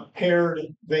 paired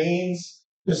veins.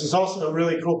 This is also a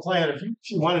really cool plant. If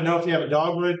you want to know if you have a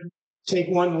dogwood, take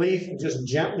one leaf and just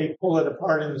gently pull it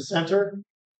apart in the center,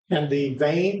 and the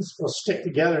veins will stick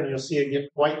together and you'll see it get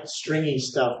white stringy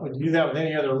stuff. When you do that with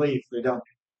any other leaf, they don't.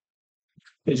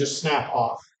 They just snap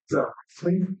off.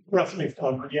 Rough leaf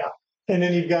dogwood, yeah. And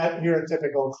then you've got here a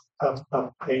typical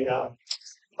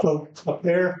quote up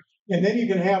there. And then you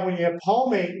can have, when you have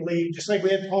palmate leaf, just like we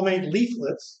had palmate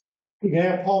leaflets, you can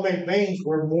have palmate veins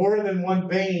where more than one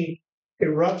vein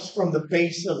erupts from the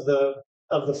base of the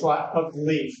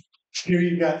leaf. Here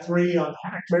you've got 3 on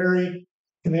hackberry,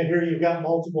 and then here you've got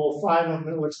multiple, 5 of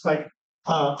them. It looks like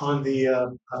on the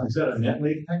is that a net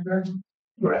leaf hackberry?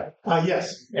 Right.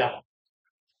 Yes. Yeah.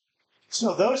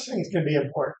 So those things can be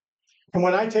important. And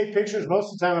when I take pictures,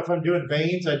 most of the time, if I'm doing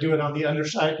veins, I do it on the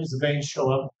underside because the veins show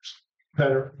up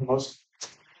better than most.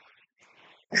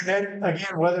 And then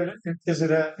again, whether is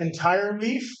it an entire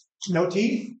leaf, no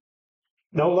teeth,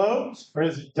 no lobes, or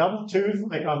is it double tooth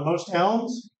like on most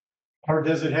elms? Or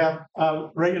does it have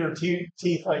regular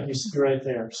teeth like you see right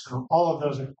there? So all of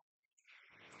those are.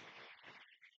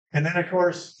 And then, of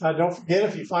course, don't forget,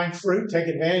 if you find fruit, take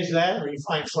advantage of that, or you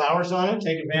find flowers on it,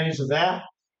 take advantage of that.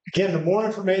 Again, the more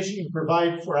information you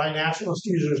provide for iNaturalist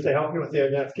users to help you with the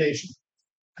identification,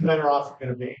 the better off you're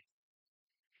going to be.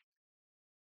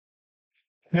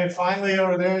 And then finally,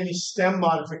 are there any stem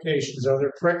modifications? Are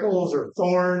there prickles or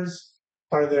thorns?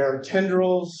 Are there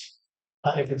tendrils?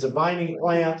 If it's a binding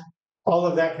plant, all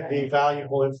of that can be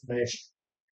valuable information.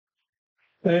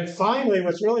 And then finally,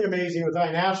 what's really amazing with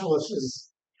iNaturalist is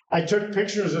I took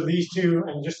pictures of these two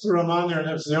and just threw them on there, and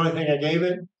that was the only thing I gave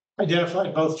it.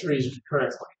 Identified both trees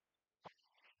correctly.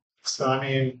 So, I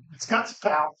mean, it's got some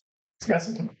power. It's got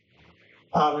some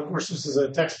power. Of course, this is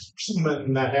a Texas persimmon,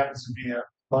 and that happens to be a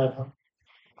live one.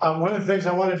 One of the things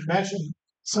I wanted to mention,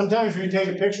 sometimes when you take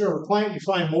a picture of a plant, you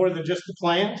find more than just the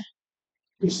plant.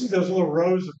 You see those little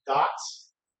rows of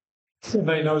dots?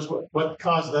 Anybody knows what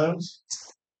caused those?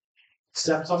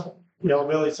 Sepsa? Yellow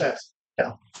belly sepsa.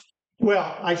 Yeah.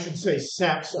 Well, I should say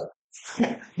sepsa.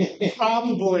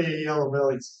 Probably yellow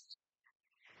bellies.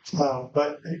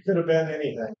 But it could have been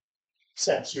anything.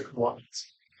 Sepsa.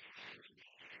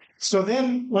 So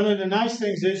then one of the nice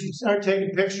things is you start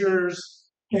taking pictures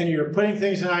and you're putting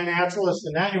things in iNaturalist,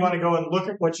 and now you want to go and look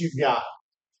at what you've got.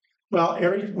 Well,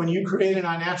 when you create an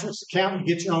iNaturalist account, you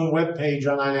get your own web page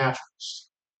on iNaturalist.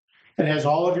 It has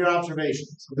all of your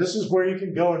observations. So this is where you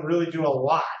can go and really do a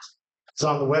lot. It's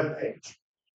on the web page.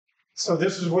 So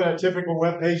this is what a typical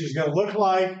web page is going to look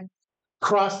like.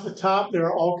 Across the top, there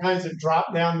are all kinds of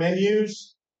drop-down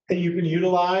menus that you can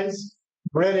utilize.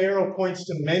 Red arrow points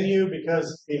to menu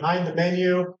because behind the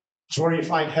menu is where you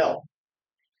find help.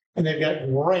 And they've got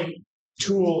great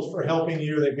tools for helping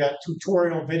you. They've got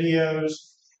tutorial videos.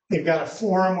 They've got a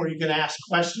forum where you can ask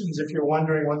questions if you're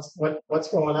wondering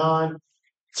what's going on.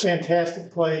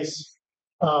 Fantastic place.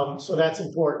 So that's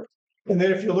important. And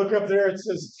then if you look up there, it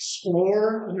says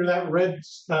explore under that red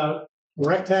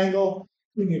rectangle.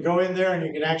 You can go in there and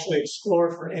you can actually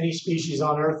explore for any species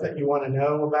on Earth that you want to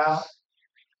know about.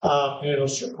 And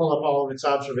it'll pull up all of its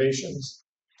observations.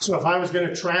 So if I was going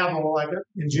to travel, like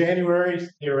in January,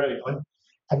 theoretically,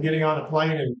 I'm getting on a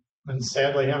plane and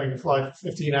sadly having to fly for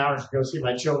 15 hours to go see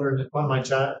my children, one of my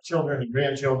children and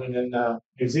grandchildren in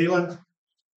New Zealand.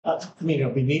 I mean,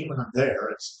 it'll be neat when I'm there.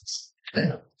 It's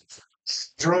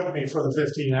drugged me for the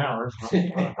 15 hours.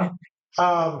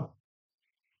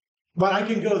 But I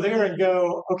can go there and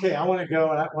go, okay, I want to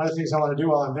go. And one of the things I want to do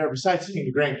while I'm there, besides seeing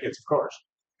the grandkids, of course,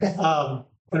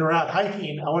 when we're out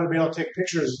hiking, I want to be able to take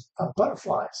pictures of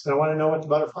butterflies. And I want to know what the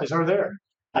butterflies are there.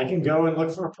 I can go and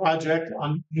look for a project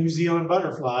on New Zealand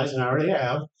butterflies, and I already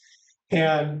have.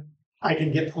 And I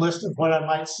can get the list of what I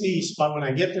might see. So when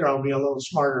I get there, I'll be a little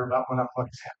smarter about what I'm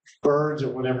looking at, birds or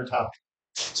whatever topic.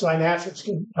 So iNaturalist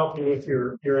can help you with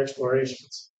your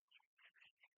explorations.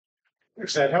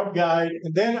 There's that help guide.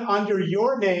 And then under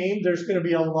your name, there's going to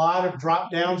be a lot of drop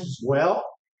downs as well.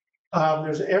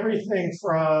 There's everything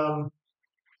from,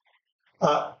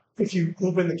 if you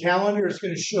open the calendar, it's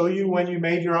going to show you when you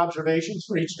made your observations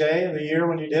for each day of the year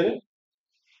when you did it.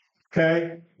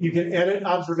 Okay. You can edit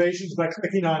observations by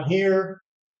clicking on here.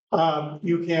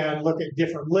 You can look at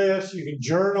different lists. You can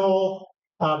journal.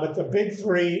 But the big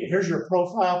three, here's your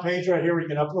profile page right here where you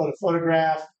can upload a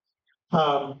photograph.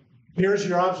 Here's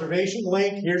your observation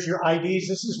link. Here's your IDs.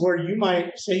 This is where you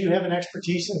might say you have an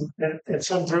expertise in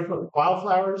some group of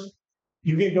wildflowers.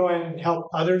 You can go in and help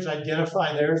others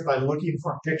identify theirs by looking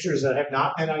for pictures that have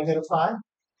not been identified.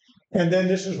 And then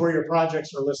this is where your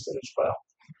projects are listed as well.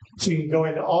 So you can go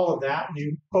into all of that.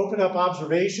 You open up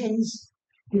observations.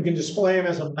 You can display them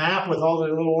as a map with all the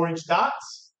little orange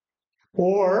dots,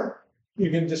 or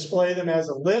you can display them as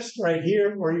a list right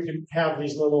here, or you can have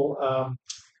these little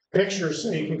pictures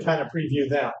so you can kind of preview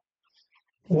them.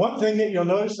 One thing that you'll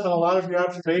notice on a lot of your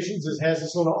observations is it has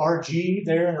this little RG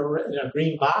there in a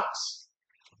green box.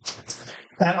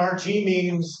 That RG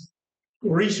means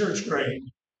research grade.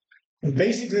 And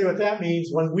basically what that means,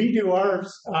 when we do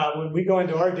ours, when we go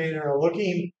into our data and are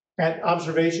looking at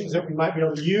observations that we might be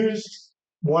able to use,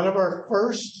 one of our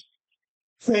first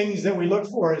things that we look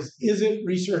for is it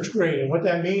research grade? And what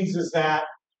that means is that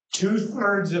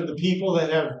 2/3 of the people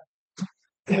that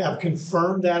have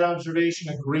confirmed that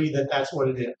observation agree that that's what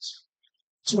it is.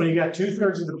 So when you got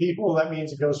 2/3 of the people, that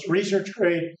means it goes to research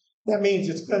grade. That means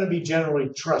it's going to be generally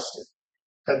trusted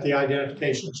at the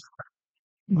identification.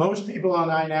 Most people on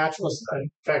iNaturalist, in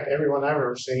fact, everyone I've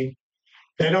ever seen,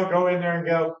 they don't go in there and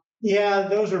go, yeah,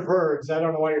 those are birds. I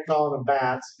don't know why you're calling them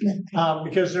bats,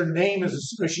 because their name is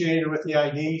associated with the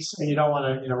ID, so you don't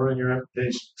want to, ruin your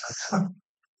reputation.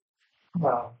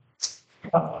 But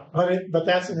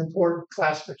that's an important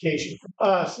classification for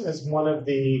us as one of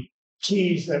the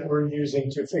keys that we're using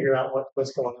to figure out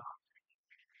what's going on.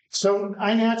 So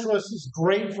iNaturalist is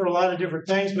great for a lot of different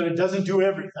things, but it doesn't do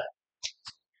everything.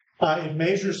 It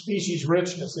measures species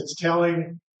richness. It's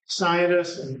telling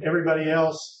scientists and everybody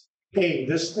else, hey,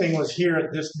 this thing was here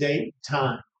at this date and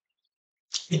time.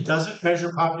 It doesn't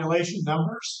measure population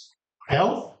numbers,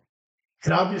 health.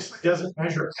 It obviously doesn't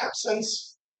measure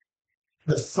absence.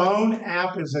 The phone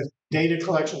app is a data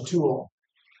collection tool.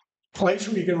 Place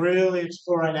where you can really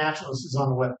explore iNaturalist is on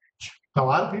the webpage. A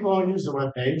lot of people don't use the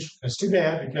webpage. It's too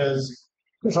bad because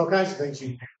there's all kinds of things you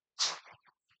can do.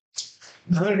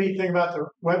 Another neat thing about the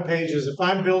webpage is if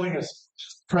I'm building a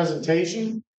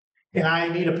presentation and I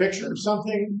need a picture of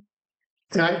something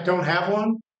and I don't have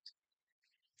one,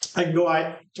 I can go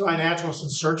to iNaturalist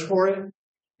and search for it.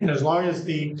 And as long as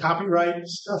the copyright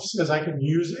stuff says I can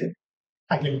use it,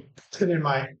 I can put it in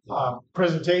my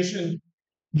presentation,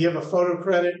 give a photo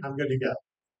credit, and I'm good to go.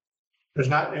 There's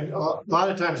not, and a lot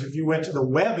of times if you went to the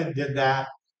web and did that,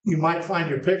 you might find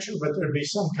your picture, but there'd be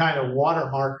some kind of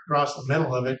watermark across the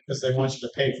middle of it because they want you to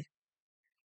pay for it.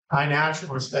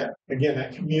 iNaturalist, that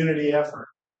community effort.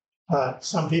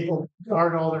 Some people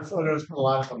guard all their photos, but a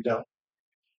lot of them don't.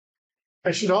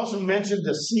 I should also mention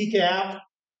the Seek app.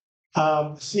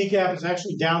 The Seek app is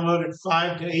actually downloaded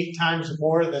 5 to 8 times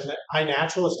more than the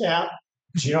iNaturalist app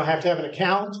because you don't have to have an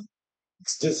account.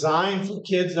 It's designed for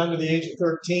kids under the age of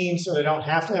 13, so they don't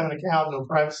have to have an account, no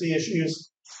privacy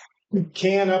issues. You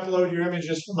can upload your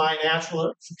images from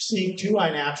Seek to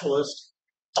iNaturalist.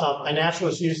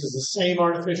 iNaturalist uses the same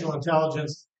artificial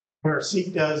intelligence where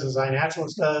Seek does as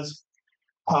iNaturalist does.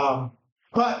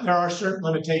 But there are certain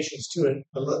limitations to it,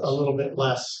 a little bit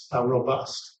less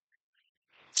robust.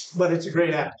 But it's a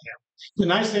great app. The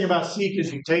nice thing about Seek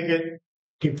is you take it,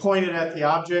 you point it at the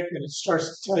object, and it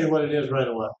starts to tell you what it is right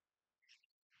away.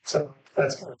 So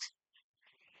that's good.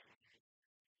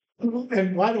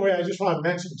 And by the way, I just want to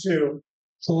mention too,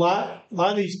 a lot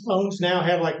of these phones now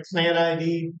have like Plant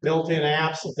ID built-in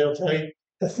apps that they'll tell you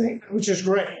the thing, which is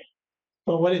great.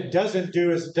 But what it doesn't do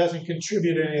is it doesn't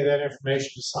contribute any of that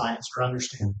information to science or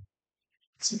understanding.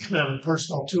 It's a kind of a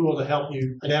personal tool to help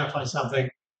you identify something.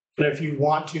 But if you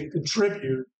want to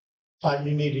contribute,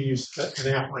 you need to use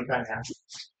an app like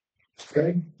iNaturalist.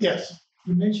 Greg, Yes.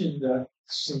 you mentioned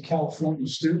some California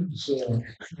students.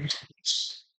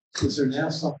 Is there now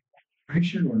some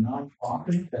corporation or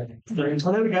nonprofit that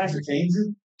One of the guys that maintains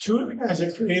it? 2 of the guys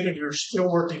that created it are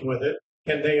still working with it,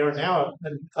 and they are now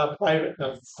a private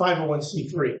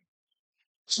 501c3.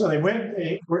 So they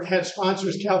had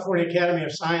sponsors, California Academy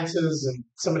of Sciences, and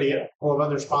a couple of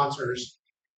other sponsors.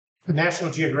 The National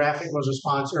Geographic was a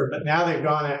sponsor, but now they've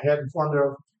gone ahead and formed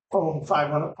their own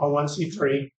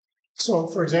 501c3. So,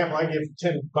 for example, I give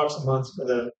 $10 a month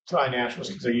to iNaturalist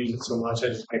because I use it so much. I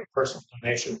just make a personal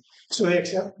donation. So they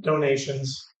accept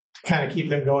donations to kind of keep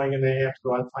them going, and they have to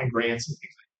go out and find grants and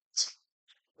things like that.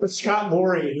 But Scott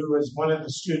Laurie, who was one of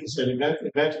the students that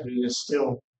invented it, is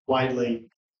still widely,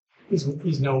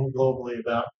 he's known globally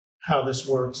about how this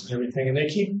works and everything. And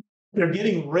they're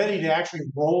getting ready to actually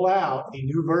roll out a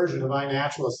new version of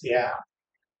iNaturalist, the app.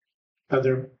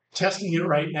 They're testing it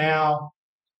right now.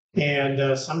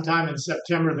 And sometime in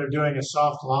September, they're doing a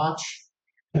soft launch.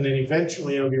 And then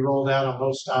eventually it'll be rolled out on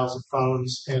most styles of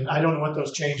phones. And I don't know what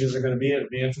those changes are going to be. It'll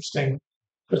be interesting.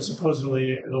 But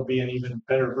supposedly it'll be an even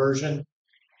better version.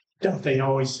 Don't they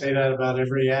always say that about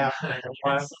every app? How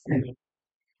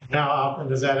often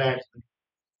does that actually?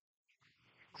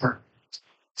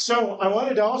 So I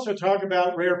wanted to also talk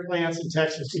about rare plants in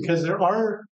Texas because there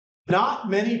are not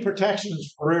many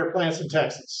protections for rare plants in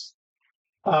Texas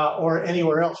or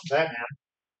anywhere else for that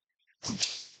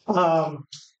matter.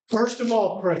 First of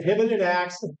all, prohibited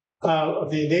acts of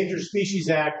the Endangered Species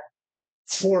Act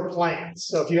for plants.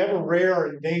 So if you have a rare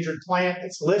or endangered plant,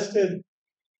 it's listed.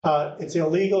 It's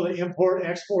illegal to import,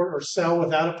 export, or sell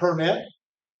without a permit.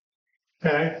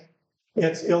 Okay.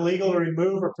 It's illegal to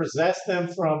remove or possess them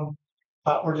from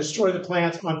or destroy the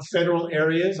plants on federal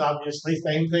areas. Obviously,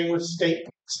 same thing with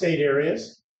state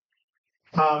areas.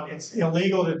 It's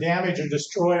illegal to damage or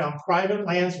destroy on private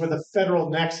lands with a federal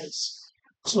nexus.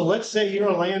 So let's say you're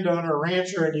a landowner, a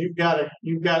rancher, and you've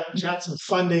got some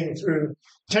funding through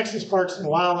Texas Parks and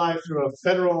Wildlife through a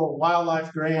federal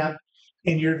wildlife grant,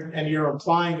 and you're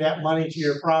applying that money to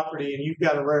your property, and you've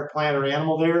got a rare plant or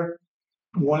animal there.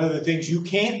 One of the things you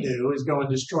can't do is go and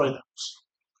destroy those,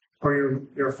 or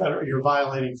you're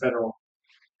violating federal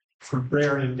for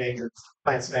rare and endangered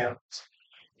plants and animals.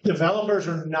 Developers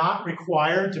are not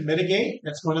required to mitigate.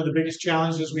 That's one of the biggest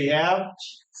challenges we have.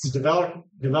 The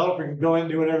developer can go in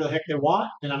and do whatever the heck they want,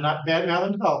 and I'm not bad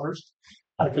mouthing developers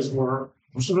because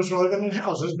most of us are living in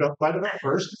houses built by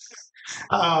developers.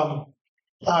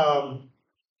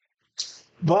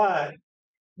 But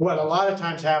what a lot of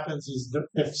times happens is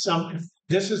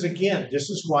this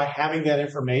is why having that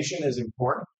information is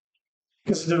important,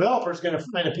 because the developer is going to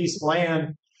find a piece of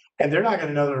land and they're not going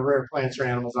to know there are rare plants or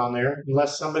animals on there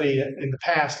unless somebody in the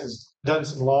past has done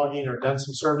some logging or done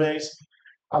some surveys.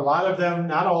 A lot of them,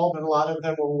 not all, but a lot of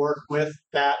them will work with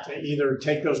that to either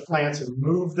take those plants and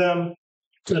move them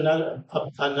to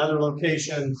another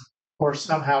location or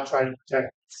somehow try to protect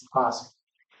them if possible.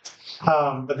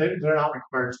 But they're not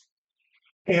required.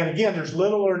 And again, there's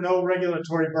little or no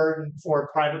regulatory burden for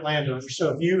private landowners.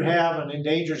 So if you have an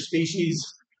endangered species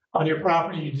on your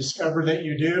property, you discover that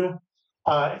you do,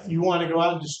 if you want to go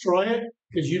out and destroy it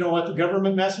because you don't want the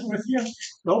government messing with you,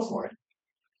 go for it.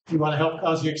 If you want to help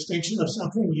cause the extinction of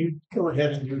something, you go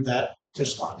ahead and do that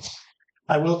just fine.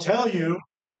 I will tell you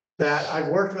that I've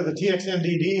worked with the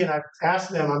TXMDD and I've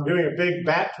asked them, I'm doing a big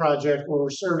bat project where we're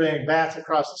surveying bats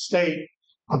across the state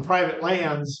on private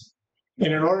lands.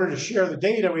 And in order to share the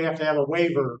data, we have to have a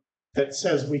waiver that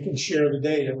says we can share the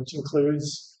data, which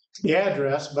includes the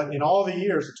address. But in all the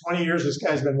years, the 20 years this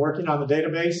guy's been working on the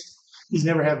database, he's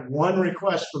never had one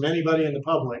request from anybody in the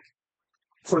public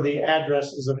for the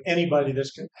addresses of anybody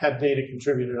that's had data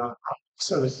contributed on it.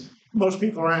 So most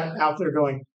people aren't out there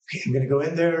going, hey, I'm going to go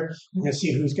in there, I'm going to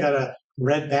see who's got a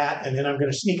red bat, and then I'm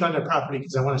going to sneak on their property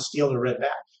because I want to steal the red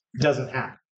bat. It doesn't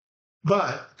happen.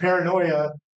 But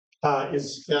paranoia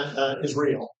is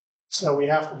real. So we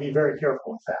have to be very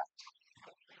careful with that.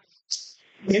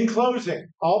 In closing,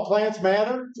 all plants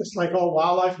matter, just like all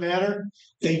wildlife matter.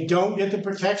 They don't get the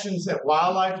protections that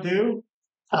wildlife do.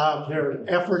 There are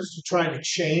efforts to try to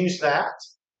change that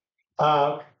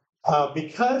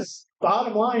because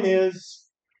bottom line is,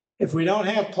 if we don't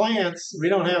have plants, we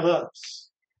don't have us.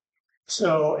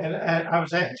 So, and I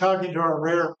was talking to our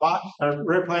rare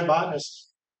plant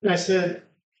botanist, and I said,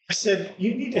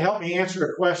 you need to help me answer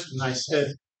a question.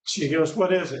 She goes,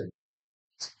 what is it?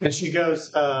 And she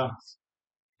goes,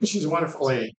 she's a wonderful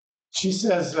lady. She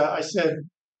says, I said,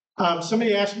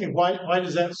 somebody asked me, why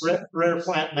does that rare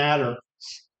plant matter?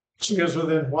 She goes, well,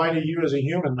 then why do you as a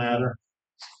human matter?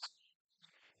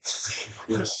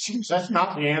 That's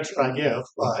not the answer I give,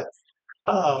 but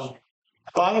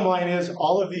bottom line is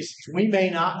all of these, we may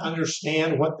not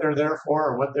understand what they're there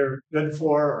for or what they're good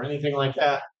for or anything like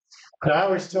that. But I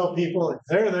always tell people, if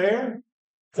they're there,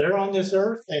 they're on this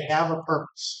earth, they have a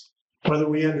purpose, whether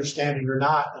we understand it or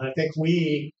not. And I think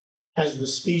we, as the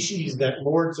species that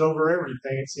lords over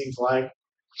everything, it seems like,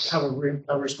 have a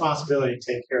responsibility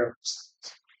to take care of this.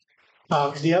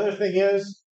 The other thing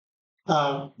is,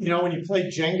 when you play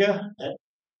Jenga,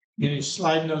 you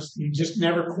slide those, you just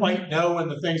never quite know when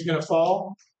the thing's going to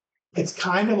fall. It's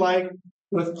kind of like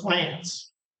with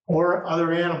plants or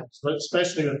other animals, but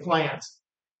especially with plants.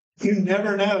 You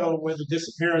never know when the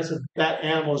disappearance of that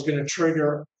animal is going to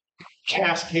trigger,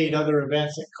 cascade other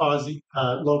events that cause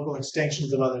local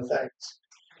extinctions of other things.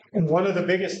 And one of the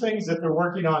biggest things that they're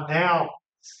working on now,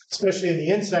 especially in the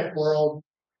insect world,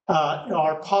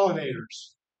 are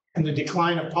pollinators and the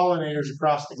decline of pollinators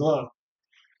across the globe.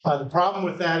 The problem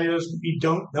with that is we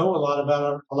don't know a lot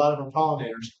about a lot of our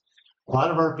pollinators. A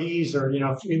lot of our bees are,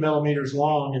 3 millimeters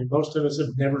long, and most of us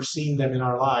have never seen them in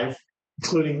our life,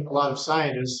 including a lot of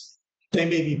scientists. They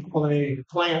may be pollinating a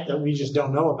plant that we just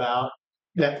don't know about.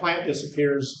 That plant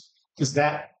disappears. Does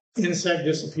that insect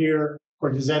disappear?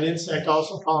 Or does that insect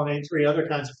also pollinate 3 other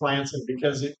kinds of plants? And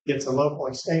because it gets a local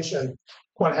extinction,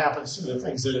 what happens to the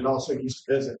things that it also used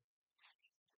to visit?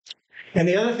 And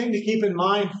the other thing to keep in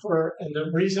mind and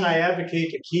the reason I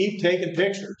advocate to keep taking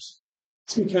pictures,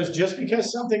 is because just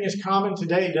because something is common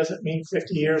today doesn't mean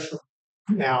 50 years from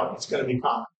now it's going to be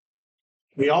common.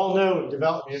 We all know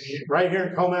development right here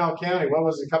in Comal County. What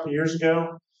was it, a couple of years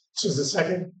ago? This was the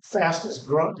second fastest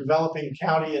developing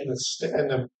county in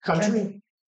the country,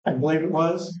 I believe it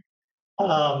was.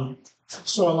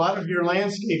 So a lot of your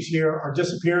landscapes here are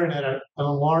disappearing at an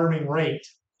alarming rate.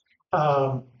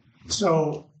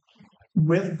 So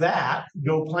with that,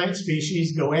 go plant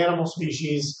species, go animal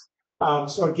species.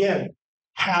 So again,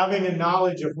 having a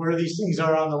knowledge of where these things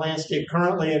are on the landscape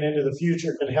currently and into the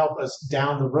future can help us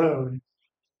down the road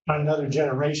on another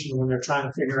generation when they're trying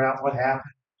to figure out what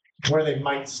happened, where they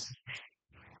might stay.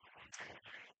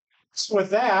 So with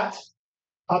that,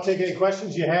 I'll take any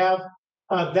questions you have.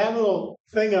 That little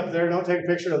thing up there, don't take a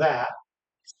picture of that.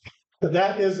 But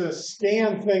that is a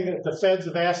scan thing that the feds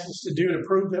have asked us to do to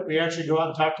prove that we actually go out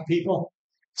and talk to people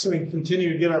so we can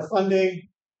continue to get our funding.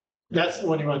 That's the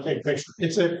one you want to take a picture.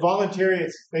 It's a voluntary,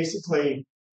 it's basically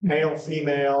male,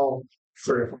 female,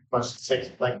 for much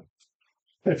sake. Like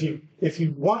if you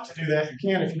want to do that, you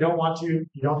can. If you don't want to,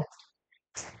 you don't have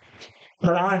to.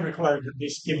 But I'm required to at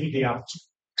least give you the opportunity.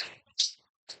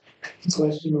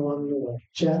 Question on the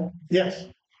chat Yes.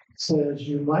 says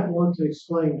you might want to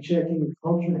explain checking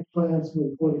cultured plants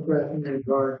with photographing their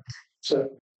garden. So,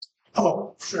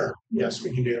 Oh, sure. Yes,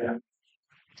 we can do that.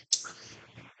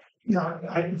 Now,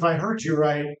 if I heard you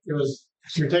right, it was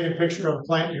if you're taking a picture of a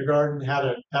plant in your garden, how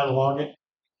to log it.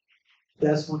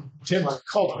 that's one. Tim, like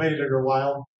cultivated it or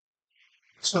wild.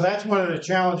 So that's one of the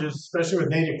challenges, especially with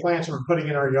native plants we're putting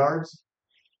in our yards.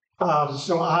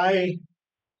 So I've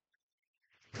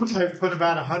put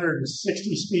about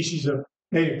 160 species of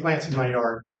native plants in my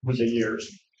yard over the years.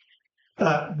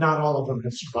 Not all of them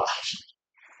have survived.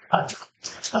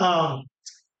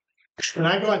 When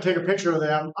I go and take a picture of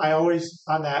them, I always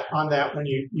on that when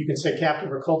you can say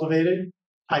captive or cultivated,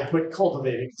 I put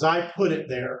cultivated because I put it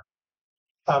there.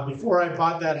 Before I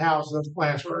bought that house, those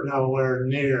plants were nowhere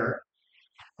near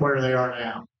where they are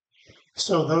now.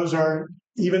 So those are,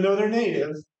 even though they're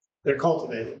native, they're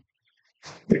cultivated.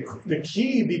 The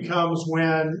key becomes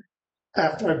when,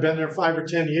 after I've been there 5 or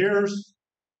 10 years,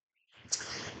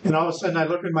 and all of a sudden I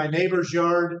look in my neighbor's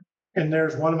yard and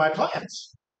there's one of my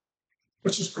plants,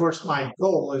 which is, of course, my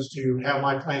goal is to have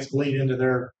my plants bleed into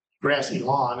their grassy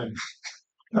lawn and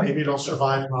maybe it'll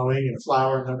survive mowing and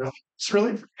flower and they'll go, it's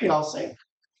really pretty, I'll say.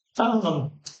 We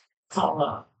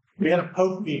had a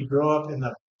pokeweed grow up in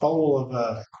the bowl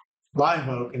of live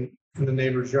oak in the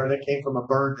neighbor's yard. That came from a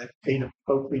bird that ate a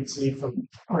pokeweed seed from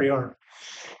our yard.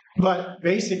 But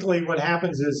basically what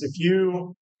happens is if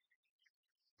you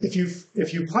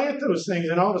plant those things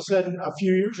and all of a sudden a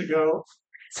few years ago,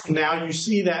 now you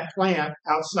see that plant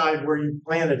outside where you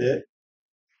planted it,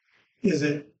 is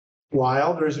it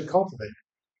wild or is it cultivated?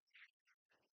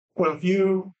 Well, if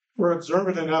you were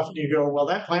observant enough and you go, well,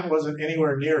 that plant wasn't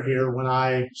anywhere near here when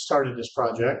I started this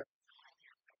project,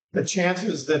 the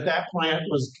chances that that plant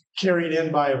was carried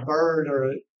in by a bird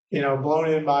or, blown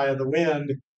in by the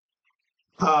wind,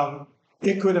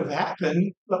 it could have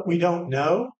happened, but we don't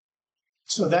know.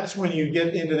 So that's when you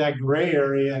get into that gray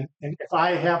area. And if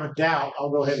I have a doubt, I'll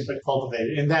go ahead and put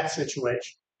cultivated in that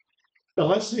situation. But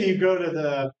let's say you go to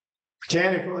the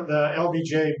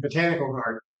LBJ Botanical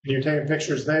Garden, and you're taking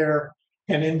pictures there.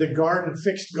 And in the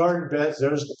fixed garden beds,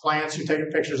 there's the plants, you're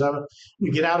taking pictures of it.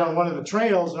 You get out on one of the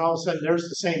trails, and all of a sudden there's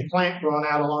the same plant growing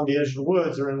out along the edge of the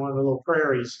woods or in one of the little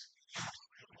prairies.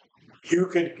 You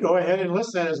could go ahead and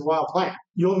list that as a wild plant.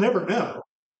 You'll never know,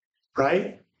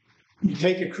 right? You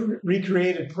take a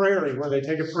recreated prairie where they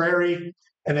take a prairie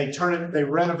and they turn it, they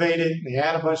renovate it, and they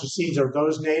add a bunch of seeds. Are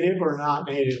those native or not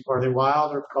native? Are they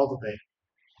wild or cultivated?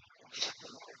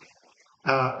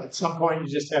 At some point, you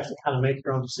just have to kind of make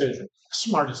your own decision,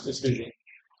 smartest decision.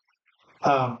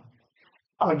 I'll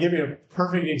give you a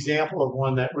perfect example of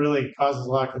one that really causes a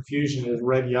lot of confusion is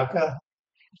red yucca.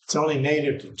 It's only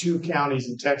native to 2 counties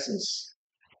in Texas,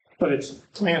 but it's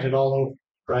planted all over,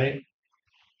 right?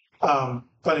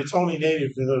 But it's only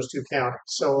native to those 2 counties.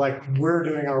 So like we're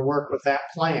doing our work with that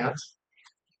plant,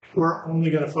 we're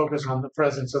only going to focus on the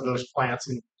presence of those plants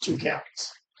in 2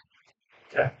 counties.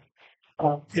 Okay.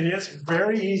 It is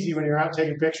very easy when you're out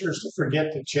taking pictures to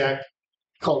forget to check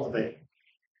cultivate.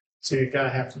 So you kind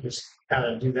of have to just kind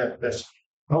of do that best.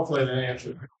 Hopefully that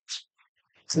answers.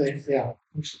 So, yeah.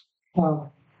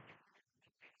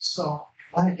 So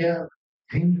I have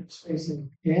dangerous facing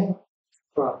animal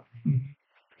problem. Can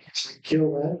I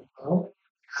kill that? Oh,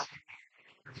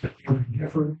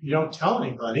 You don't tell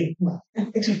anybody.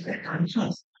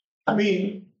 I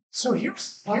mean, so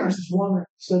here's I was just wondering,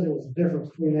 said there was a difference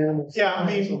between animals. Yeah, I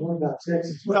mean, So what about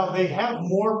Texas? well, they have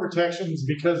more protections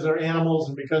because they're animals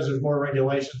and because there's more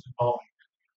regulations involved.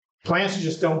 Plants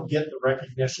just don't get the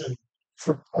recognition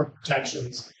for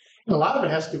protections. And a lot of it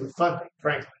has to do with funding,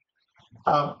 frankly.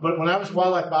 But when I was a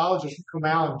wildlife biologist from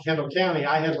Comal in Kendall County,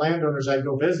 I had landowners I'd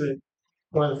go visit.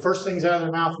 One of the first things out of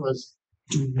their mouth was,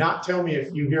 "Do not tell me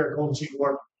if you hear a golden cheek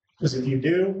warbler, because if you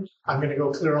do, I'm going to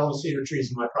go clear all the cedar trees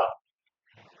in my property."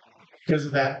 Because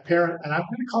of that and I'm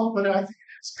going to call it what I think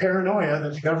it's paranoia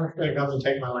that the government's going to come and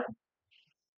take my land.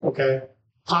 Okay.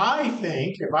 I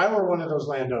think if I were one of those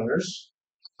landowners,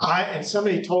 and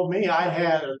somebody told me I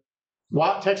had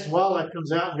Texas Wildlife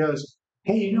comes out and goes,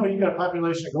 "Hey, you got a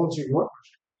population of golden cheek warblers,"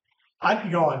 I'd be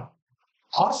going,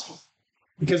 awesome.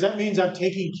 Because that means I'm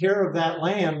taking care of that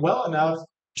land well enough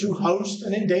to host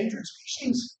an endangered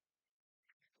species.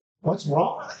 What's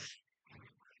wrong with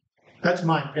it? That's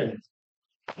my opinion.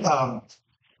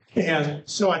 And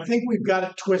so I think we've got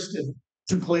it twisted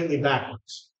completely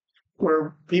backwards,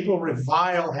 where people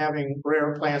revile having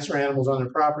rare plants or animals on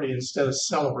their property instead of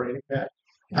celebrating that.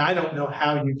 And I don't know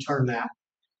how you turn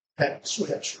that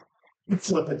switch and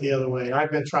flip it the other way.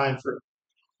 I've been trying for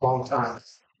a long time.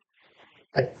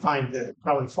 I find that it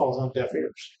probably falls on deaf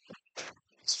ears.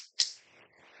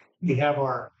 We have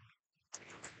our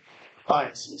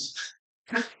biases.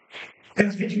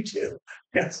 And we do too.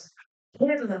 Yes. I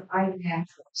have an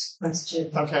iNaturalist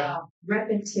question. Okay.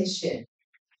 Repetition.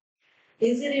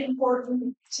 Is it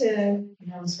important to,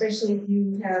 especially if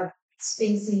you have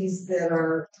species that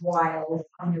are wild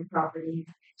on your property,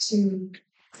 to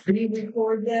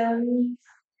re-record them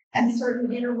at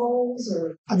certain intervals,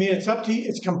 or? I mean, it's up to you.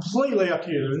 It's completely up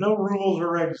to you. There's no rules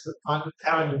or regs on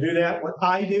how to do that. What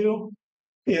I do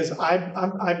is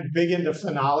I'm big into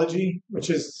phenology, which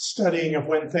is studying of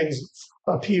when things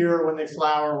appear, when they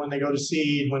flower, when they go to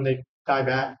seed, when they die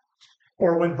back,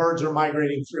 or when birds are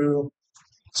migrating through.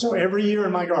 So every year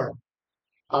in my garden,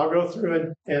 I'll go through it,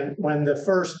 and when the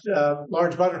first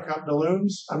large buttercup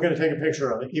blooms, I'm going to take a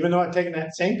picture of it. Even though I've taken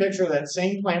that same picture of that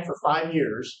same plant for 5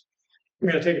 years, I'm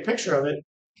going to take a picture of it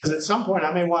because at some point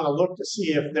I may want to look to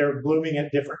see if they're blooming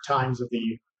at different times of the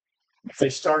year. If they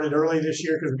started early this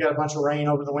year because we got a bunch of rain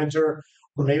over the winter,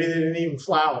 or maybe they didn't even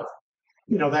flower,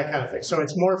 that kind of thing. So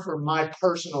it's more for my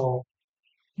personal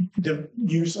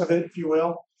use of it, if you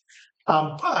will.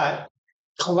 But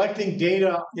collecting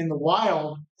data in the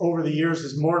wild over the years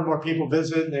as more and more people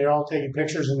visit and they're all taking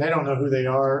pictures and they don't know who they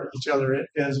are, each other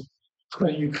is.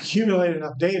 When you accumulate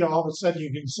enough data, all of a sudden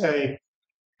you can say,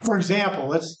 for example,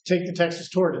 let's take the Texas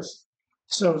tortoise.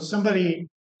 So somebody,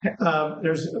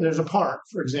 there's a park,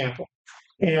 for example,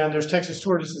 and there's Texas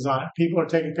tortoises on it. People are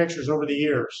taking pictures over the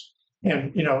years.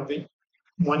 And,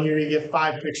 one year you get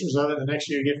 5 pictures of it, the next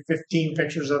year you get 15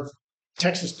 pictures of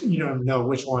Texas. You don't know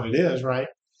which one it is, right?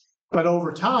 But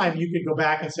over time, you could go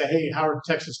back and say, hey, how are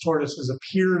Texas tortoises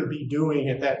appear to be doing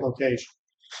at that location?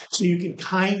 So you can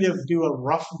kind of do a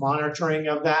rough monitoring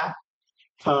of that.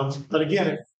 But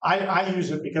again, I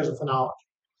use it because of phenology.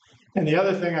 And the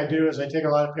other thing I do is I take a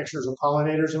lot of pictures of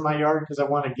pollinators in my yard because I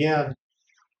want, again,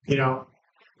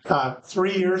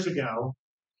 3 years ago,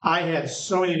 I had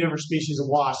so many different species of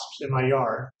wasps in my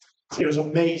yard. It was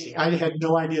amazing. I had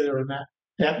no idea there were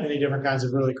that many different kinds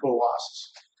of really cool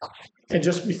wasps. And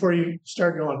just before you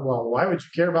start going, well, why would you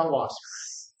care about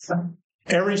wasps?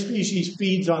 Every species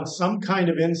feeds on some kind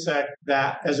of insect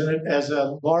that, as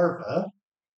a larva,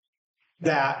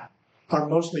 that are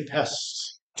mostly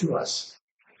pests to us.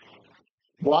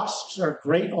 Wasps are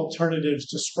great alternatives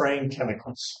to spraying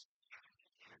chemicals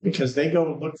because they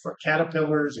go look for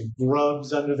caterpillars and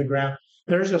grubs under the ground.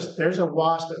 There's a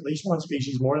wasp, at least one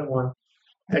species, more than one,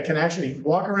 that can actually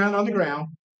walk around on the ground,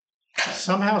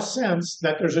 somehow sense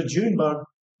that there's a June bug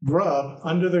grub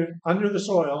under the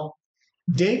soil,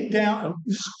 dig down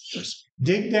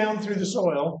through the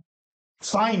soil,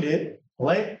 find it,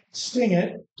 sting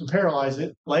it to paralyze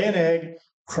it, lay an egg,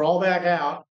 crawl back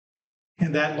out,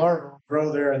 and that larva will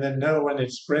grow there and then know when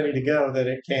it's ready to go that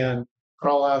it can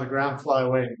crawl out of the ground, fly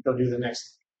away, and go do the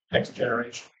next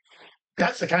generation.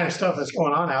 That's the kind of stuff that's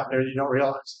going on out there you don't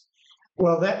realize.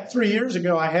 Well, that 3 years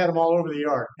ago, I had them all over the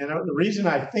yard. And the reason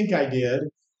I think I did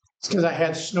is because I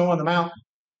had snow on the mountain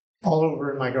all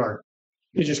over in my garden.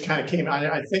 It just kind of came.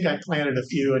 I think I planted a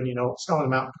few, and some of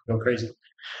them out go crazy.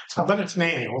 But it's an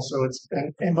annual, so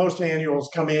and most annuals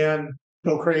come in,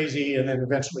 go crazy, and then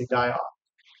eventually die off.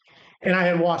 And I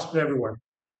had wasps everywhere.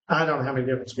 I don't know how many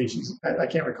different species. I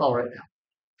can't recall right now.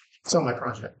 It's on my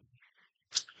project.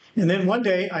 And then one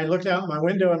day I looked out my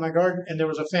window in my garden, and there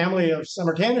was a family of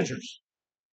summer tanagers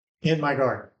in my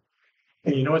garden.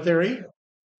 And you know what they're eating?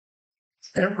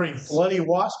 Every bloody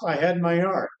wasp I had in my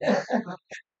yard.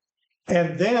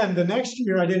 And then the next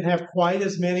year, I didn't have quite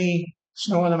as many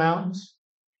snow in the mountains,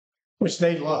 which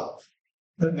they love.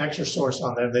 The nectar source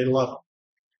on them, they love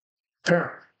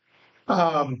them.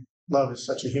 Apparently. Love is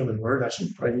such a human word. I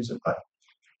shouldn't probably use it, but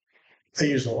they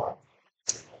use it a lot.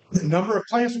 The number of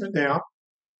plants went down.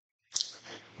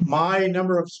 My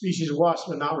number of species of wasps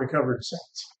have not recovered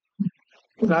since.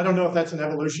 And I don't know if that's an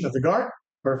evolution of the garden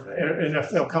and if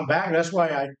they'll come back. That's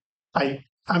why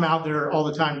I'm out there all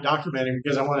the time documenting,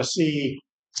 because I want to see,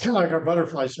 it's kind of like our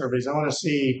butterfly surveys. I want to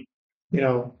see,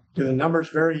 do the numbers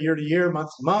vary year to year, month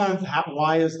to month?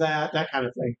 Why is that? That kind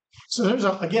of thing. So there's,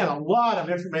 again, a lot of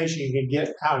information you can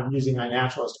get out of using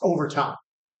iNaturalist over time.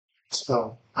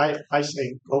 So I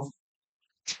say, go for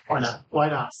it. Why not? Why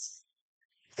not?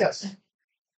 Yes.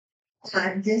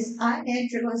 Does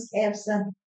iNaturalist have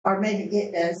some, or maybe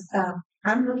it does,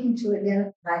 I'm looking to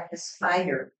identify a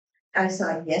spider I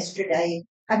saw yesterday.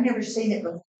 I've never seen it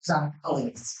before. It's on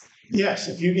pulleys. Yes,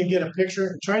 if you can get a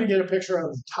picture, try to get a picture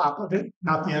of the top of it,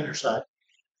 not the underside.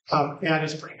 And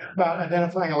it's pretty good about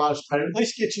identifying a lot of spiders. At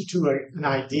least get you to an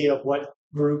idea of what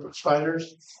group of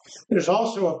spiders. There's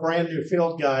also a brand new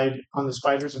field guide on the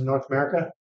spiders in North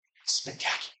America. It's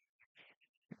spectacular.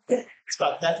 It's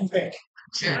about that thick.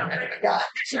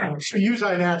 So use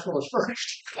iNaturalist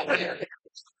first.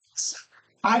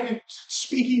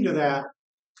 Speaking to that,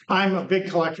 I'm a big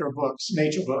collector of books,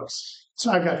 nature books.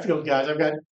 So I've got field guides.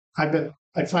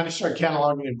 I finally started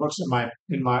cataloging in books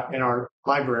in our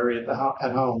library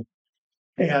at home,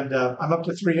 and I'm up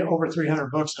to over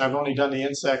 300 books, and I've only done the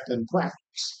insect and plant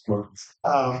books.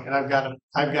 And I've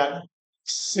got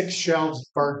 6 shelves of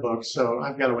bird books, so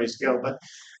I've got a ways to go. But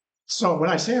so when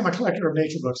I say I'm a collector of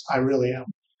nature books, I really am.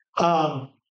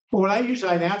 But when I use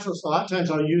iNaturalist, a lot of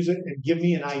times I'll use it and give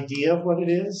me an idea of what it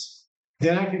is.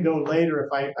 Then I can go later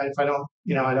if I don't,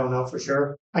 I don't know for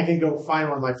sure. I can go find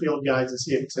one of my field guides and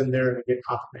see if it's in there and get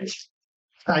confirmation.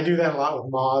 I do that a lot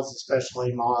with moths,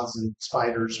 especially moths and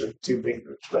spiders are 2 big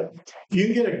groups. But if you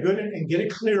can get a good and get a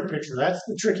clear picture, that's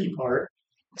the tricky part,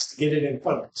 is to get it in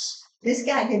focus. This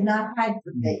guy did not hide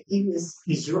from me.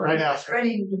 He's right out.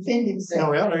 Ready to defend himself.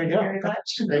 Oh, well, there you go. Very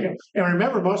much. There you go. And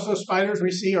remember, most of those spiders we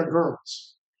see are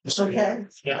girls. Okay.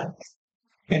 Yeah.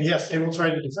 And yes, they will try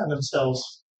to defend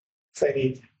themselves if they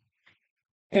need.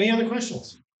 Any other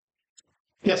questions?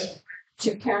 Yes.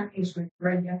 2 counties with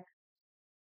radio.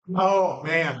 Oh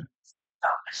man.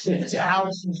 It's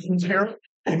out.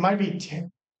 It might be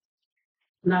 10.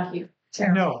 Not you.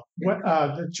 No,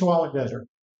 the Chihuahua Desert.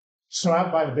 So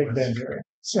out by the Big Bend area.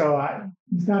 So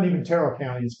it's not even Terrell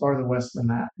County. It's farther west than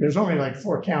that. There's only like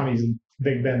 4 counties in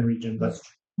the Big Bend region, but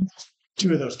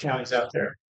 2 of those counties out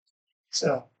there.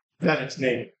 So that it's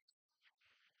native.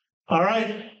 All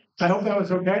right. I hope that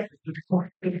was okay.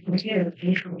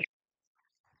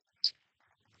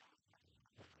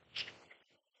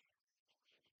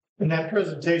 And that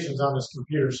presentation's on this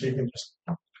computer, so you can just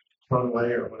run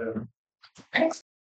away or whatever.